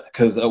give it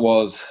because it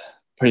was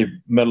pretty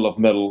middle of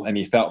middle, and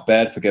he felt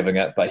bad for giving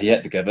it, but he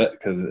had to give it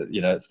because,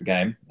 you know, it's the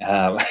game.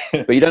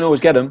 But you don't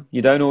always get them.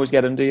 You don't always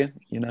get them, do you?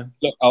 You know.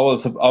 Look,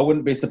 I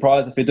wouldn't be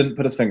surprised if he didn't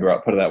put his finger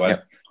up. Put it that way.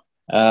 Yep.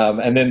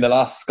 And then the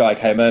last guy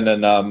came in,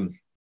 and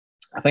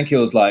I think he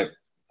was like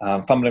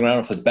fumbling around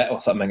with his bat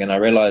or something, and I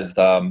realised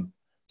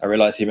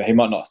he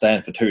might not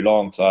stand for too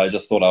long, so I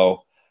just thought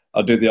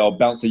I'll do the old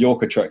bouncer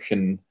Yorker trick,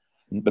 and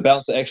the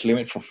bouncer actually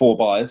went for 4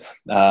 byes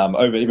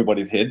over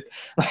everybody's head.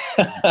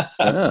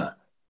 Yeah.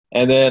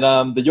 And then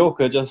the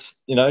Yorker just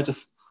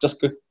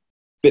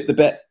bit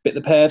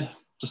the pad,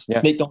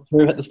 sneaked on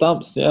through, hit the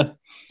stumps. Yeah.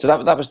 So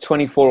that was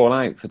 24 all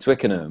out for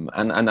Twickenham,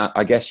 and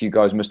I guess you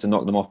guys must have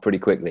knocked them off pretty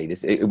quickly.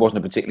 It wasn't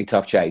a particularly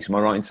tough chase. Am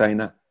I right in saying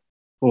that?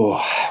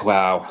 Oh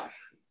wow!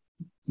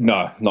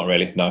 No, not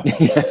really. No.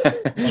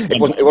 It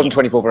wasn't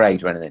 24 for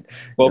 8 or anything.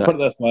 Well, No. put it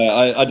this way,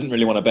 I didn't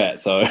really want to bet,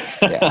 so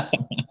Yeah.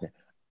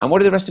 And what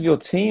did the rest of your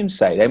team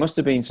say? They must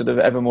have been sort of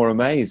ever more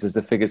amazed as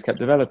the figures kept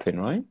developing,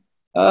 right?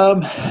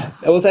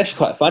 It was actually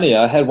quite funny.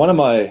 I had one of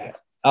my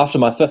after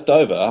my fifth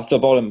over, after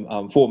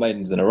bowling 4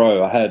 maidens in a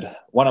row, I had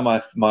one of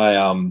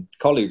my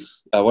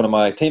colleagues, one of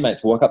my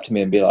teammates, walk up to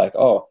me and be like,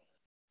 "Oh,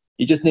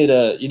 you need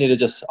to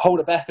just hold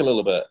it back a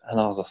little bit." And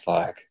I was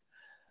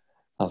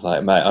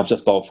like, "Mate, I've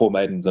just bowled 4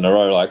 maidens in a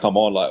row. Like, come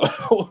on, like,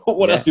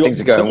 what else do you want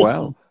Things are me to going do?"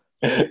 well.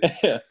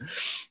 Yeah.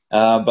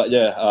 But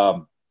yeah,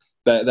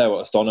 they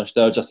were astonished.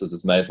 They were just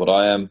as amazed what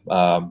I am.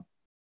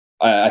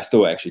 I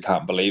still actually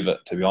can't believe it,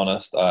 to be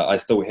honest. I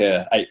still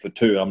hear 8 for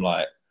 2. I'm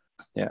like,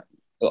 Yeah.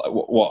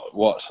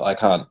 What? I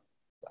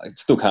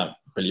still can't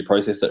really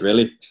process it,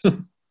 really.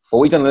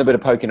 Well, we've done a little bit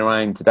of poking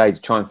around today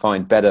to try and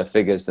find better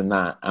figures than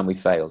that, and we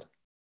failed.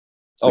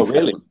 Oh,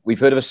 really? We've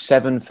heard of a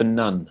 7 for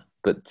none,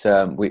 but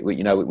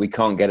we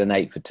can't get an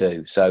 8 for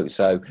 2. So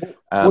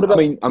What about, I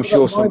mean, I'm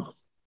sure some.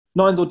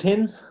 Nines or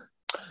tens?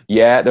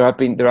 Yeah, there have.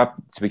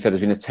 To be fair,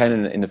 there's been a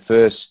 10 in the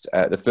first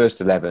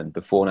 11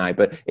 before now,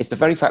 but it's the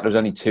very fact there was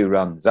only 2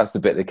 runs. That's the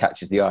bit that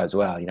catches the eye as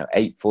well.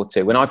 8 for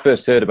 2. When I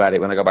first heard about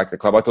it, when I got back to the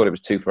club, I thought it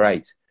was 2 for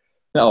 8.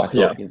 Oh,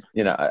 yeah.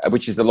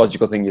 Which is the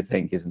logical thing you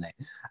think, isn't it?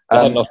 They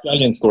had an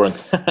Australian scoring.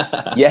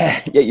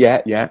 Yeah.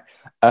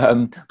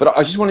 But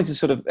I just wanted to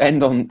sort of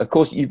end on. Of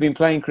course, you've been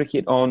playing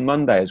cricket on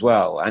Monday as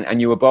well, and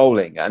you were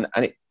bowling, and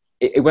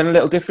it went a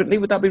little differently.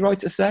 Would that be right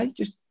to say?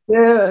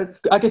 Yeah,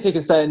 I guess you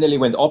could say it nearly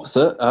went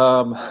opposite.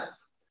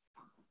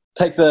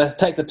 Take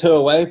the 2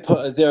 away,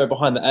 put a 0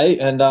 behind the 8,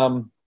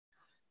 and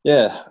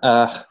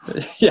yeah,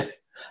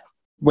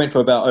 went for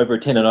about over a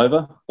 10 and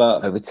over.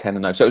 But over 10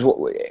 and over. So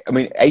it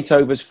was 8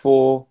 overs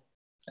for.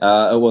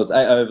 It was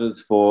 8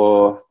 overs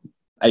for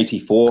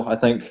 84. I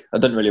think I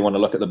didn't really want to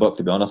look at the book,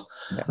 to be honest.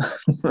 Yeah.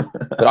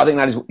 But I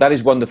think that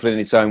is wonderful in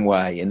its own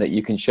way, in that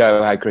you can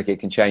show how cricket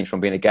can change from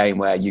being a game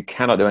where you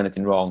cannot do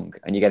anything wrong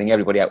and you're getting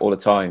everybody out all the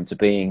time to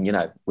being,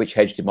 which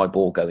hedge did my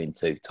ball go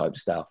into type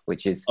stuff,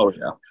 which is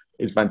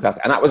is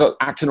fantastic. And that was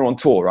Acton on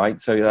tour, right?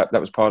 So that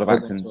was part of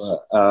Acton's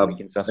week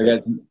in Sussex.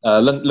 Against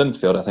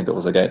Linfield, I think it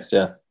was against.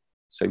 Yeah,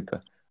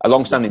 super. A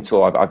long-standing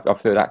tour.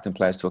 I've heard Acton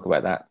players talk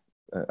about that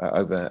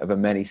over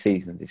many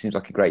seasons. It seems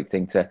like a great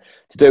thing to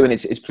do, and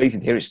it's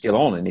pleasing to hear it's still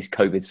on in this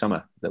COVID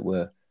summer that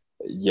we're.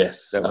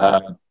 Yes.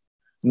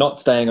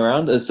 Not staying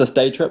around. It's just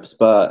day trips,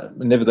 but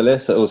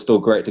nevertheless, it was still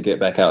great to get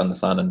back out in the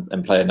sun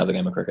and play another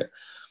game of cricket.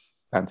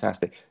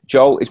 Fantastic.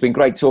 Joel, it's been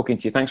great talking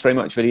to you. Thanks very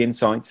much for the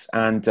insights,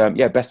 and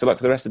best of luck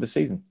for the rest of the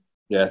season.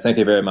 Yeah, thank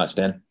you very much,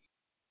 Dan.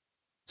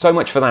 So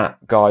much for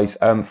that, guys.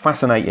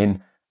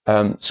 Fascinating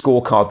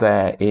scorecard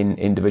there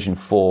in Division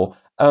 4.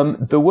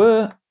 There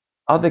were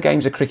other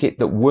games of cricket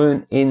that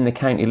weren't in the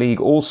County League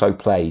also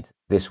played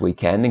this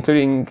weekend,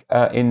 including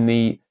in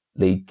the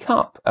League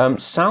Cup.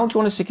 Sal, do you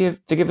want us to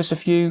give us a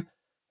few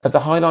of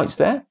the highlights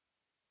there?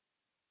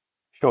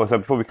 Sure. So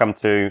before we come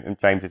to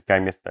James's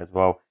game yesterday as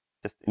well,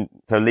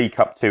 so League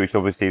Cup 2, which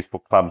obviously is for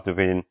clubs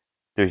within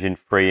Division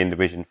 3 and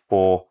Division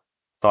 4.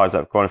 Sides that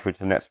have gone through to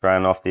the next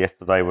round after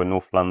yesterday were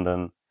North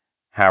London,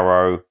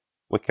 Harrow,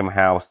 Wickham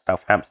House,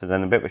 Southampton,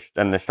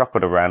 and the shock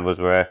of the round was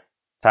where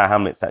Tower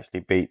Hamlets actually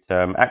beat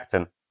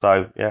Acton.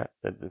 So yeah,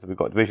 we've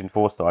got Division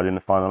 4 side in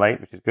the final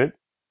 8, which is good.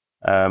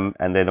 And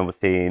then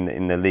obviously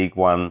in the League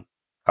 1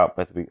 Cup,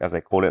 as they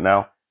call it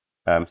now,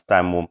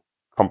 Stanmore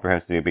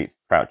comprehensively beats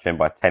Crouch End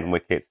by 10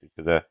 wickets, which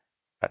was a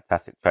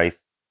fantastic chase,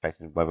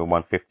 chasing over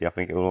 150, I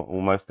think it was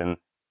almost. And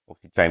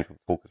obviously James will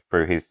talk us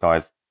through his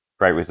side's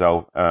great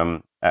result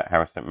at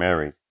Harrow St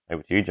Mary's.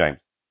 Over to you, James.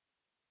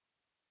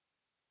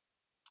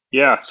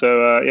 Yeah,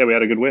 so we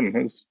had a good win.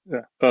 It was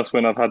the first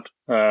win I've had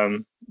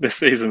this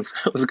season, so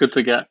it was good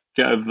to get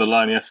over the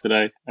line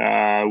yesterday.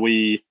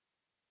 We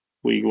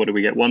what did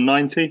we get?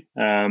 190.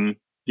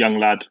 Young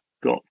lad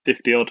got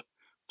 50 odd,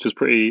 which was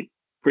pretty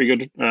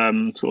good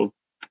sort of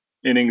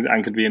innings,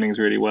 anchored the innings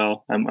really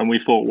well. And we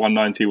thought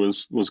 190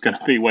 was going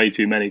to be way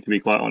too many, to be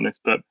quite honest.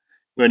 But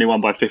we only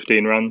won by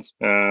 15 runs.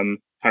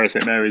 Harrow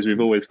St Mary's, we've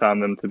always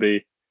found them to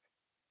be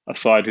a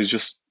side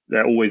who's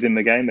they're always in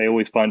the game. They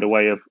always find a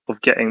way of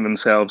getting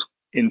themselves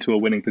into a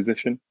winning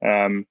position.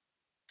 So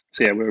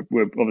yeah,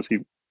 we're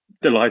obviously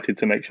delighted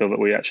to make sure that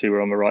we actually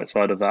were on the right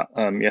side of that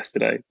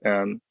yesterday.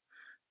 And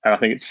I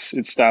think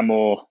it's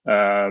Stanmore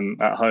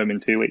at home in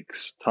 2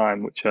 weeks'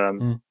 time, which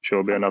I'm sure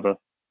will be another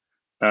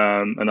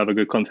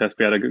good contest.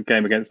 We had a good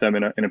game against them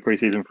in a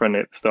pre-season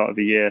friendly at the start of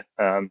the year.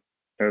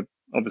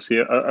 Obviously,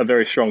 a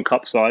very strong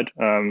cup side.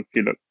 If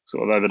you look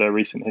sort of over their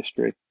recent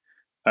history,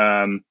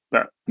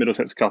 that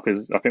Middlesex Cup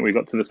I think we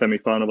got to the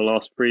semi-final the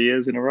last 3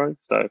 years in a row.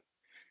 So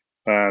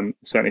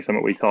certainly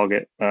something we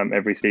target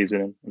every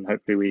season, and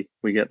hopefully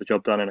we get the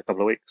job done in a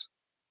couple of weeks.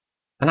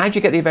 And how do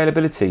you get the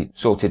availability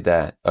sorted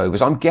there?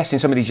 Because I'm guessing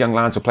some of these young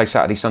lads will play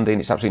Saturday, Sunday,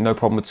 and it's absolutely no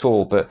problem at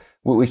all. But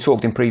we've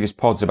talked in previous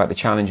pods about the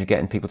challenge of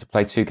getting people to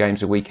play 2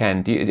 games a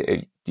weekend.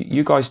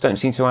 You guys don't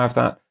seem to have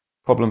that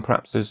problem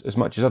perhaps as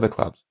much as other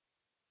clubs?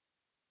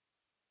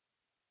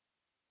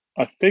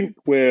 I think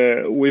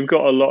we've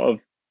got a lot of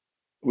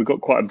we've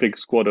got quite a big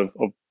squad of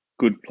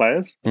good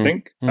players. I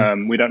think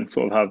we don't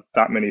sort of have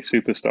that many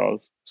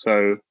superstars.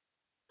 So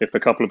if a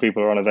couple of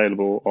people are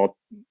unavailable, or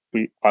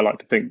I like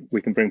to think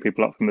we can bring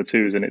people up from the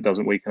twos, and it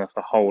doesn't weaken us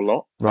a whole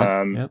lot.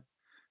 Right.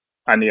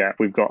 And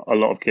we've got a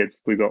lot of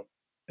kids. We've got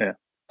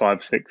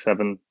 5, 6,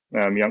 7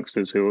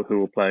 youngsters who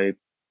will play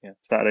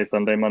Saturday,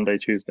 Sunday, Monday,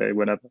 Tuesday,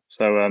 whenever.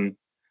 So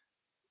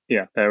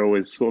they're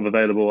always sort of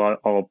available.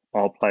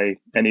 I'll play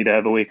any day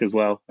of the week as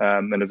well.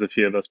 And there's a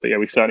few of us, but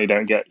we certainly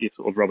don't get your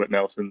sort of Robert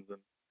Nelsons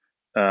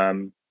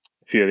and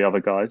a few of the other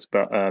guys.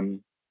 But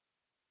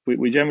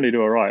we generally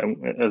do all right.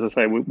 And as I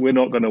say, we're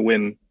not going to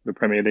win the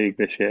Premier League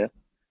this year.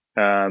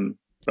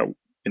 But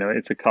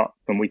it's a cup,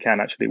 and we can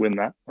actually win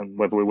that. And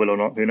whether we will or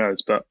not, who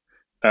knows? But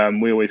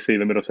we always see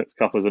the Middlesex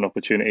Cup as an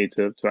opportunity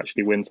to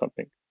actually win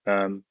something,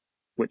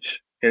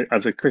 which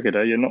as a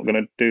cricketer, you're not going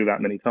to do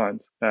that many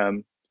times.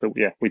 So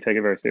we take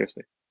it very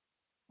seriously.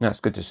 That's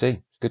good to see.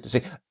 It's good to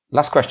see.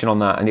 Last question on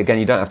that, and again,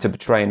 you don't have to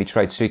betray any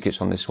trade secrets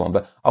on this one,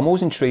 but I'm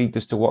always intrigued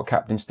as to what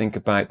captains think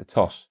about the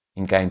toss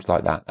in games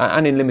like that,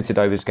 and in limited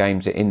overs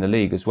games in the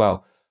league as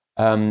well.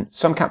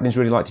 Some captains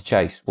really like to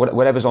chase.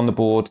 Whatever's on the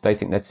board, they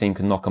think their team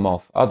can knock them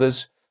off.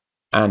 Others,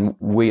 and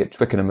we at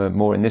Twickenham are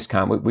more in this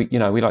camp, we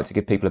like to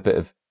give people a bit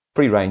of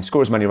free rein,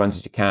 score as many runs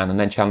as you can, and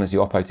then challenge the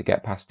oppo to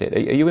get past it. Are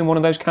you in one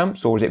of those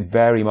camps, or is it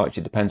very much,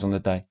 it depends on the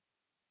day?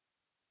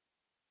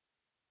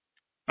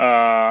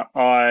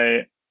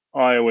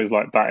 I always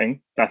like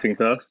batting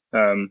first.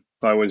 I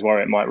always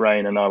worry it might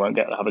rain and I won't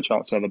have a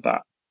chance to have a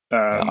bat.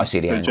 I see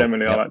the angle.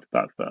 Generally, I like to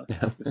bat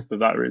first for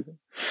that reason.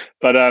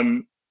 But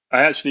I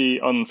actually,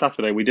 on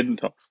Saturday, we didn't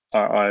toss.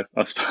 I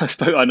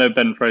spoke. I know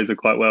Ben Fraser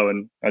quite well,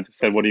 and I just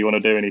said, "What do you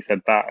want to do?" And he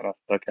said, "Bat," and I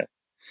said,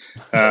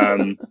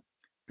 "Okay,"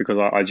 because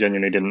I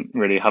genuinely didn't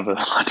really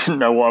I didn't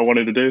know what I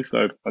wanted to do,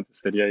 so I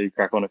just said, "Yeah, you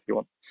crack on if you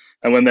want."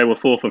 And when they were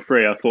 4 for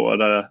 3, I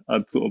thought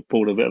I'd sort of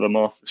pulled a bit of a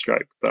master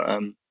stroke, but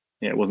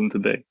it wasn't to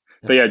be.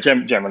 But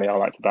generally I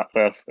like to bat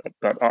first,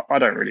 but I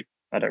don't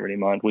really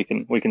mind. We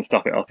can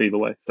stuff it off either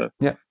way, so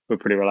we're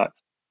pretty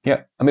relaxed.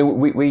 Yeah, I mean,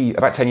 we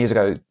about 10 years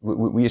ago,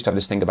 we used to have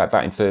this thing about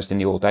batting first in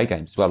the all-day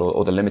games as well,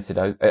 or the limited,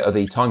 or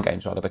the time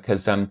games rather,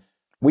 because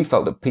we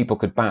felt that people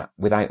could bat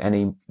with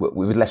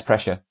less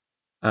pressure,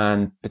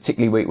 and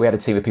particularly we had a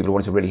team of people who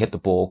wanted to really hit the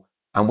ball,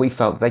 and we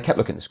felt they kept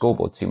looking at the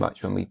scoreboard too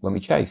much when we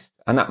chased,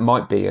 and that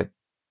might be an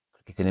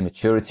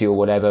immaturity or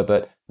whatever,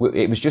 but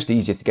it was just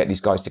easier to get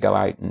these guys to go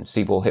out and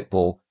see ball, hit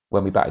ball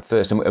when we batted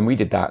first, and we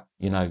did that,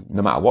 no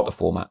matter what the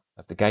format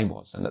of the game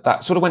was, and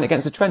that sort of went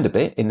against the trend a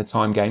bit in the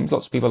time games.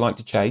 Lots of people like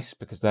to chase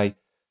because they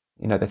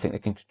think they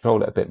can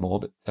control it a bit more,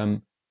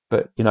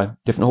 but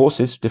different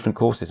horses, different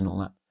courses, and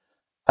all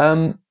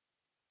that.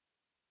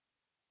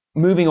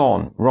 Moving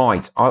on,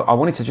 right? I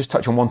wanted to just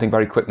touch on one thing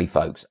very quickly,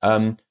 folks.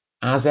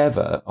 As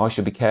ever, I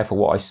should be careful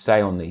what I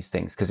say on these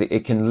things because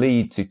it can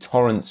lead to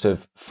torrents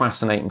of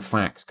fascinating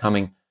facts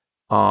coming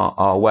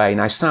our way.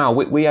 Now, Sal,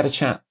 we had a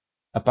chat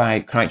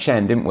about Crouch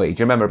End, didn't we?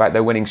 Do you remember about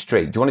their winning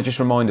streak? Do you want to just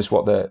remind us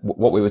what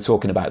we were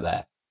talking about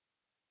there?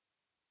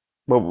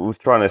 Well, we were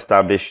trying to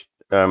establish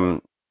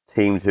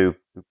teams who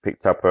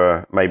picked up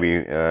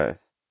maybe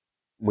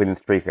winning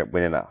streak at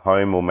winning at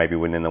home, or maybe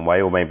winning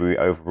away, or maybe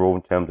overall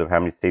in terms of how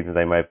many seasons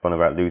they may have gone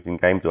about losing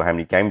games, or how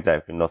many games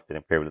they've been lost in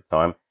a period of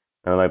time.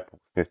 And I know Paul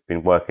Smith's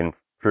been working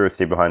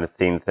furiously behind the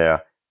scenes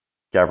there,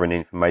 gathering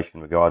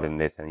information regarding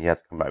this, and he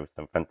has come out with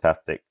some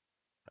fantastic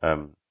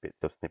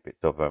snippets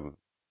of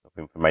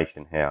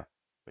information here,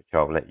 which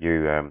I'll let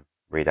you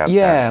read out.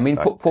 Yeah, I mean,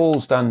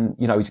 Paul's done,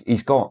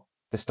 he's got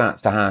the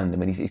stats to hand. I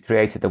mean, he's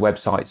created the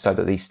website so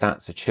that these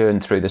stats are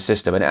churned through the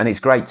system, and it's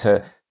great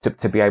to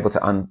be able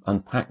to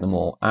unpack them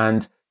all.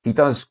 And he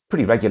does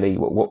pretty regularly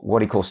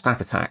what he calls stat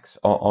attacks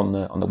on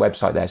the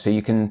website there, so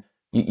you can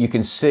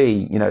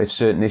see, if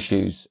certain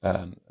issues,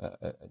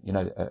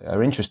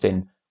 are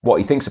interesting, what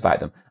he thinks about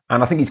them.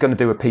 And I think he's going to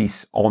do a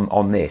piece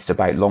on this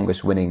about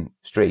longest winning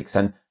streaks.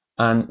 And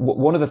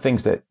one of the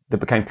things that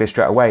became clear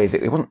straight away is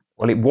it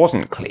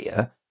wasn't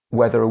clear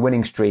whether a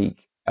winning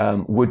streak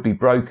would be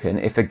broken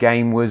if a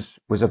game was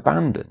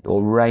abandoned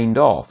or rained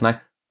off.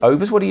 Now,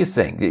 Overs, what do you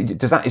think?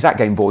 Is that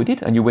game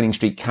voided and your winning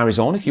streak carries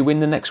on if you win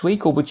the next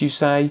week, or would you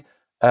say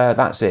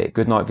that's it?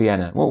 Good night,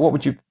 Vienna. What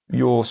would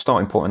your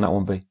starting point on that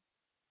one be?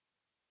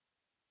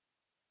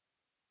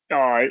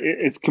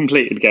 It's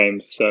completed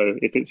games, so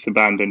if it's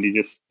abandoned, you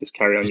just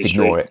carry on your streak.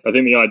 Ignore it. I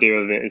think the idea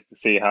of it is to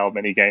see how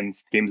many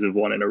games teams have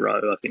won in a row.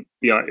 I think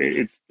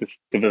it's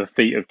just the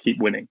feat of keep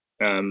winning.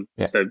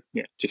 So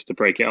just to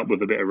break it up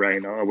with a bit of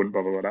rain, I wouldn't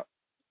bother with that.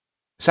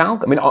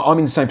 Sal, I mean, I'm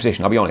in the same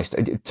position. I'll be honest.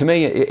 To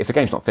me, if a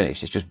game's not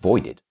finished, it's just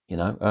voided.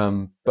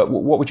 But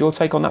what would your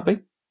take on that be?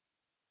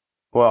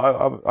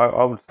 Well,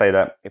 I would say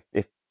that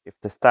if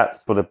the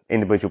stats for the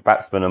individual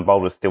batsmen and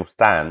bowlers still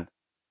stand,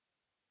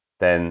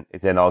 then is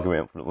there an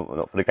argument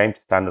for the game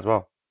to stand as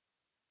well?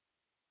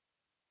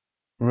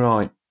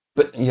 Right,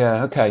 but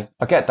okay,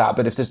 I get that.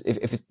 But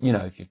if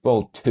you've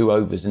bowled 2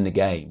 overs in the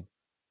game,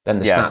 then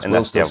the stats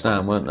will still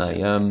stand, won't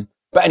they?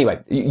 But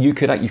anyway, you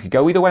could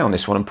go either way on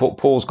this one. And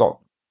Paul's got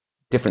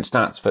different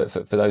stats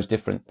for those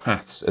different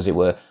paths, as it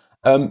were.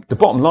 The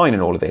bottom line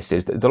in all of this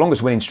is that the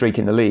longest winning streak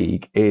in the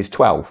league is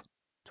 12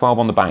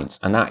 on the bounce,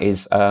 and that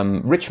is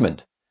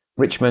Richmond.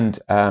 Richmond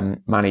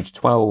managed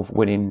 12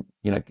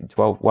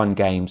 won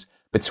games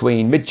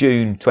between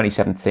mid-June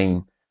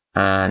 2017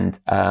 and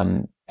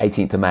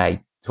 18th of May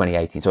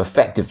 2018. So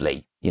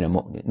effectively,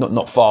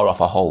 not far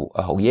off a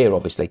whole year,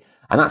 obviously,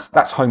 and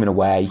that's home and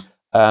away.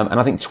 And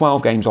I think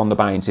 12 games on the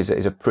bounce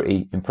is a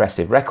pretty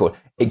impressive record.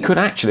 It could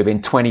actually have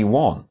been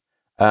 21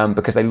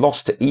 because they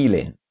lost to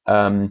Ealing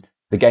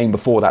the game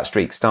before that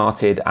streak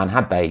started, and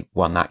had they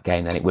won that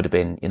game, then it would have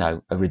been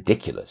a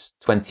ridiculous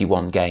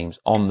 21 games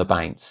on the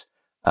bounce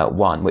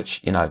won,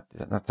 which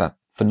that's a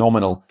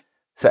phenomenal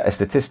set of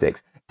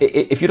statistics.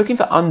 If you're looking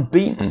for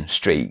unbeaten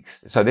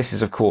streaks, so this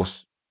is of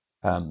course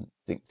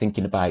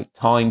thinking about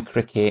time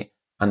cricket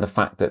and the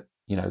fact that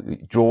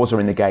draws are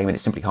in the game and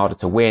it's simply harder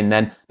to win,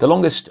 then the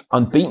longest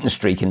unbeaten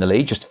streak in the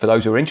league, just for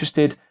those who are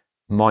interested,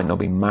 might not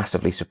be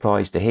massively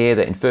surprised to hear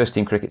that in first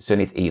team cricket,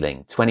 certainly it's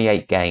Ealing.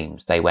 28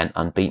 games they went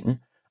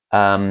unbeaten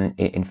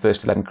in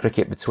first 11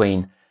 cricket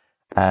between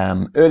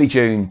early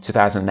June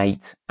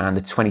 2008 and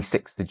the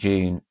 26th of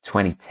June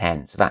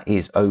 2010. So that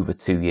is over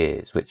 2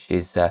 years, which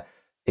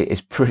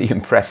is pretty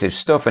impressive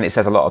stuff, and it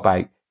says a lot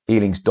about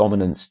Ealing's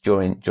dominance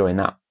during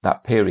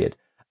that period.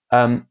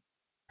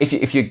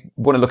 If you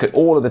want to look at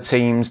all of the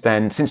teams,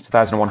 then since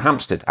 2001,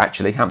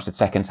 Hampstead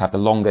Seconds have the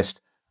longest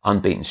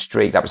unbeaten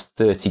streak. That was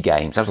 30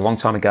 games. That was a long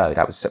time ago.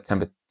 That was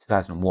September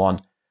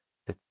 2001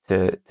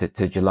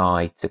 to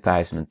July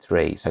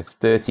 2003. So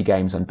 30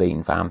 games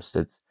unbeaten for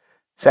Hampstead's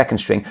second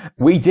string.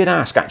 We did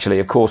ask, actually,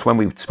 of course, when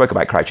we spoke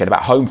about Crouch End,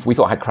 about home. We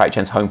thought Crouch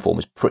End's home form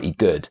was pretty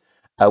good.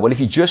 Well, if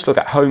you just look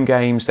at home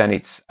games, then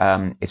it's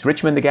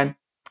Richmond again,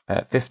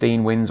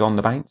 15 wins on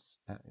the bounce,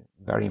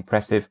 very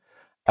impressive.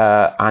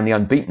 And the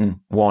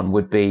unbeaten one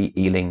would be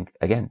Ealing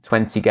again,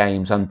 20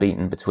 games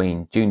unbeaten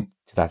between June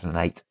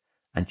 2008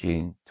 and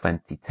June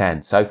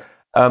 2010. So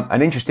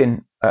an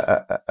interesting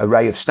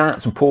array of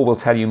stats, and Paul will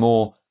tell you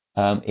more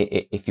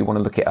if you want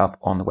to look it up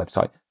on the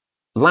website.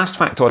 Last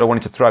factoid I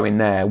wanted to throw in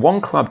there: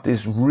 one club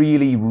does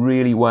really,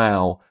 really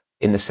well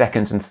in the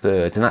seconds and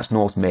thirds, and that's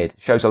North Mid.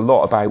 It shows a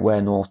lot about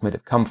where North Mid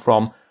have come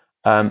from.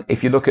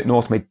 If you look at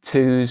North Mid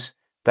twos,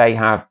 they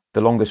have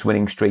the longest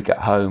winning streak at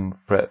home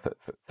for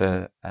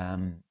the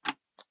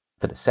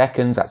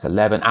seconds. That's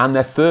 11, and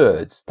their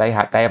thirds they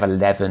have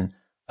 11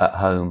 at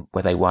home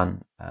where they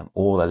won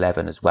all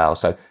 11 as well.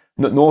 So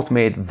North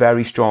Mid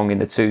very strong in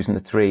the twos and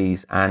the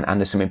threes, and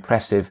there's some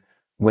impressive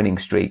winning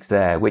streaks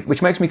there,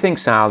 which makes me think,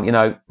 Sal,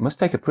 must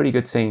take a pretty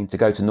good team to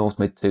go to North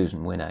Mid twos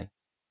and win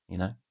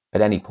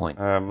at any point.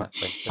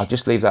 I'll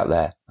just leave that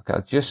there. Okay,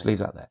 I'll just leave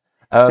that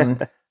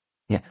there.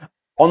 Yeah.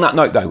 On that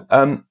note, though,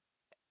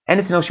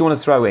 anything else you want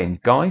to throw in,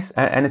 guys?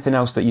 Anything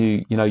else that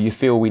you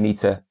feel we need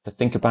to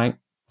think about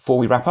before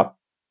we wrap up?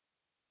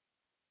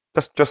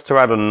 Just to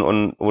add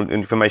on all the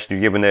information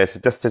you've given there, so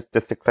just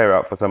to clear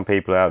up for some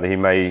people out there who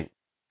may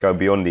go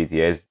beyond these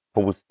years,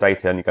 Paul's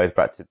data only goes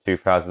back to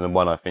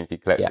 2001, I think he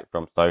collects it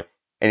from. So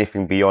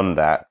anything beyond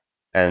that,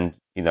 and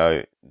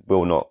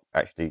will not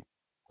actually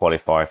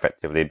qualify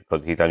effectively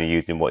because he's only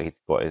using what he's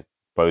got at his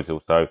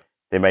disposal. So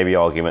there may be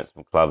arguments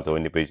from clubs or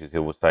individuals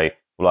who will say,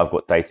 well, I've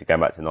got data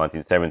going back to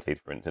 1970s,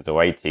 for instance,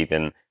 or 80s,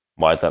 and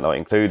why is that not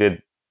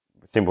included?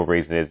 The simple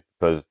reason is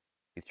because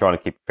he's trying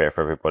to keep it fair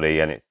for everybody,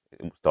 and it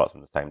all starts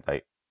from the same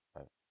date.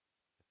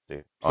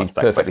 So seems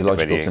perfectly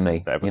logical to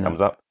me. That ever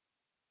comes up.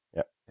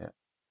 Yeah.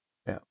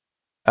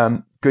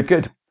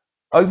 Good.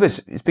 Overs,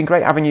 it's been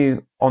great having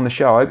you on the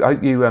show. I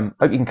hope you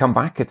can come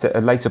back at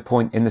a later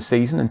point in the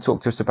season and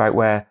talk to us about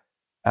where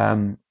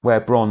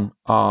Bron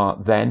are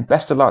then.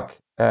 Best of luck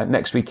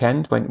next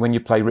weekend when you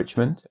play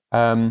Richmond.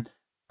 And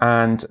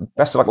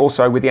best of luck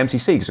also with the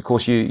MCC, because of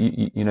course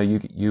you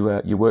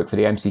work for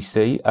the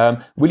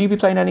MCC. Will you be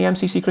playing any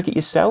MCC cricket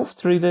yourself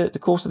through the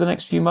course of the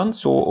next few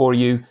months, or are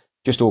you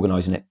just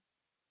organising it?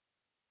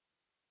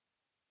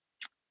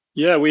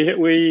 Yeah, we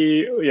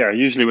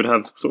usually would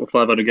have sort of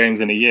 500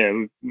 games in a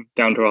year,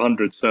 down to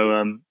 100. So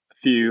a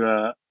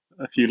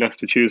few less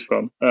to choose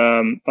from.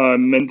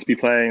 I'm meant to be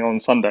playing on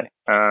Sunday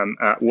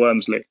at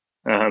Wormsley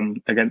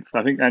against,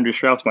 I think Andrew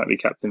Strauss might be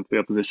captain for the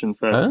opposition.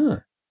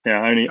 So.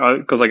 Yeah, only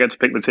because I get to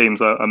pick the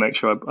teams, I make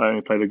sure I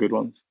only play the good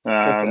ones.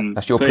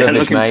 That's your privilege,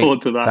 looking mate.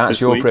 Forward to that That's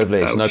your week.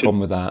 privilege. No problem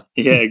with that.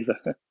 Yeah,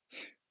 exactly.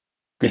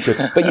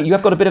 Good. But you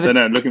have got a bit of a.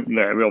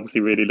 We're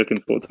obviously really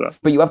looking forward to that.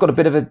 But you have got a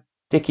bit of a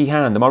dicky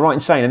hand. Am I right in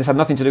saying? And this had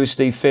nothing to do with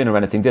Steve Finn or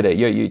anything, did it?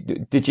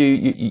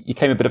 You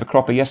came a bit of a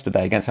cropper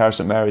yesterday against Harris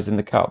St Mary's in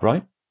the cup,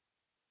 right?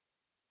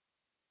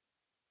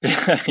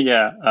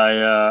 Yeah,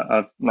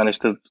 I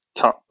managed to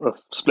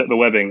split the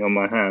webbing on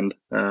my hand.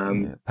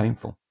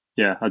 Painful.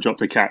 Yeah, I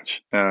dropped a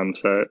catch,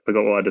 so I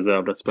got what I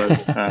deserved, I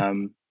suppose.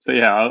 So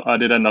yeah, I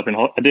did end up in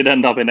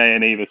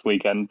A&E this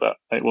weekend, but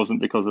it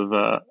wasn't because of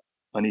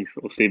any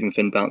sort of Stephen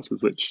Finn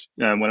bounces, which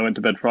when I went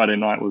to bed Friday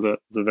night was a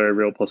very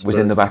real possibility.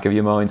 Was in the back of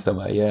your mind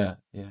somewhere. Yeah,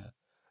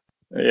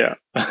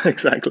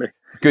 exactly.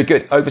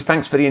 Good. Overs,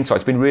 thanks for the insight.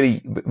 It's been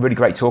really, really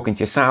great talking to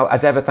you. Sal,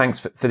 as ever,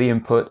 thanks for the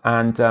input,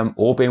 and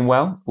all being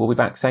well, we'll be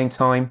back same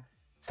time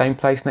same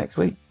place next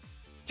week.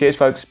 Cheers,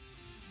 folks.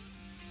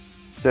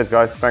 Cheers,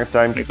 guys. Thanks,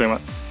 James. Thanks very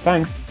much.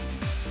 Thanks.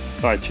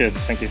 Bye. Cheers.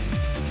 Thank you.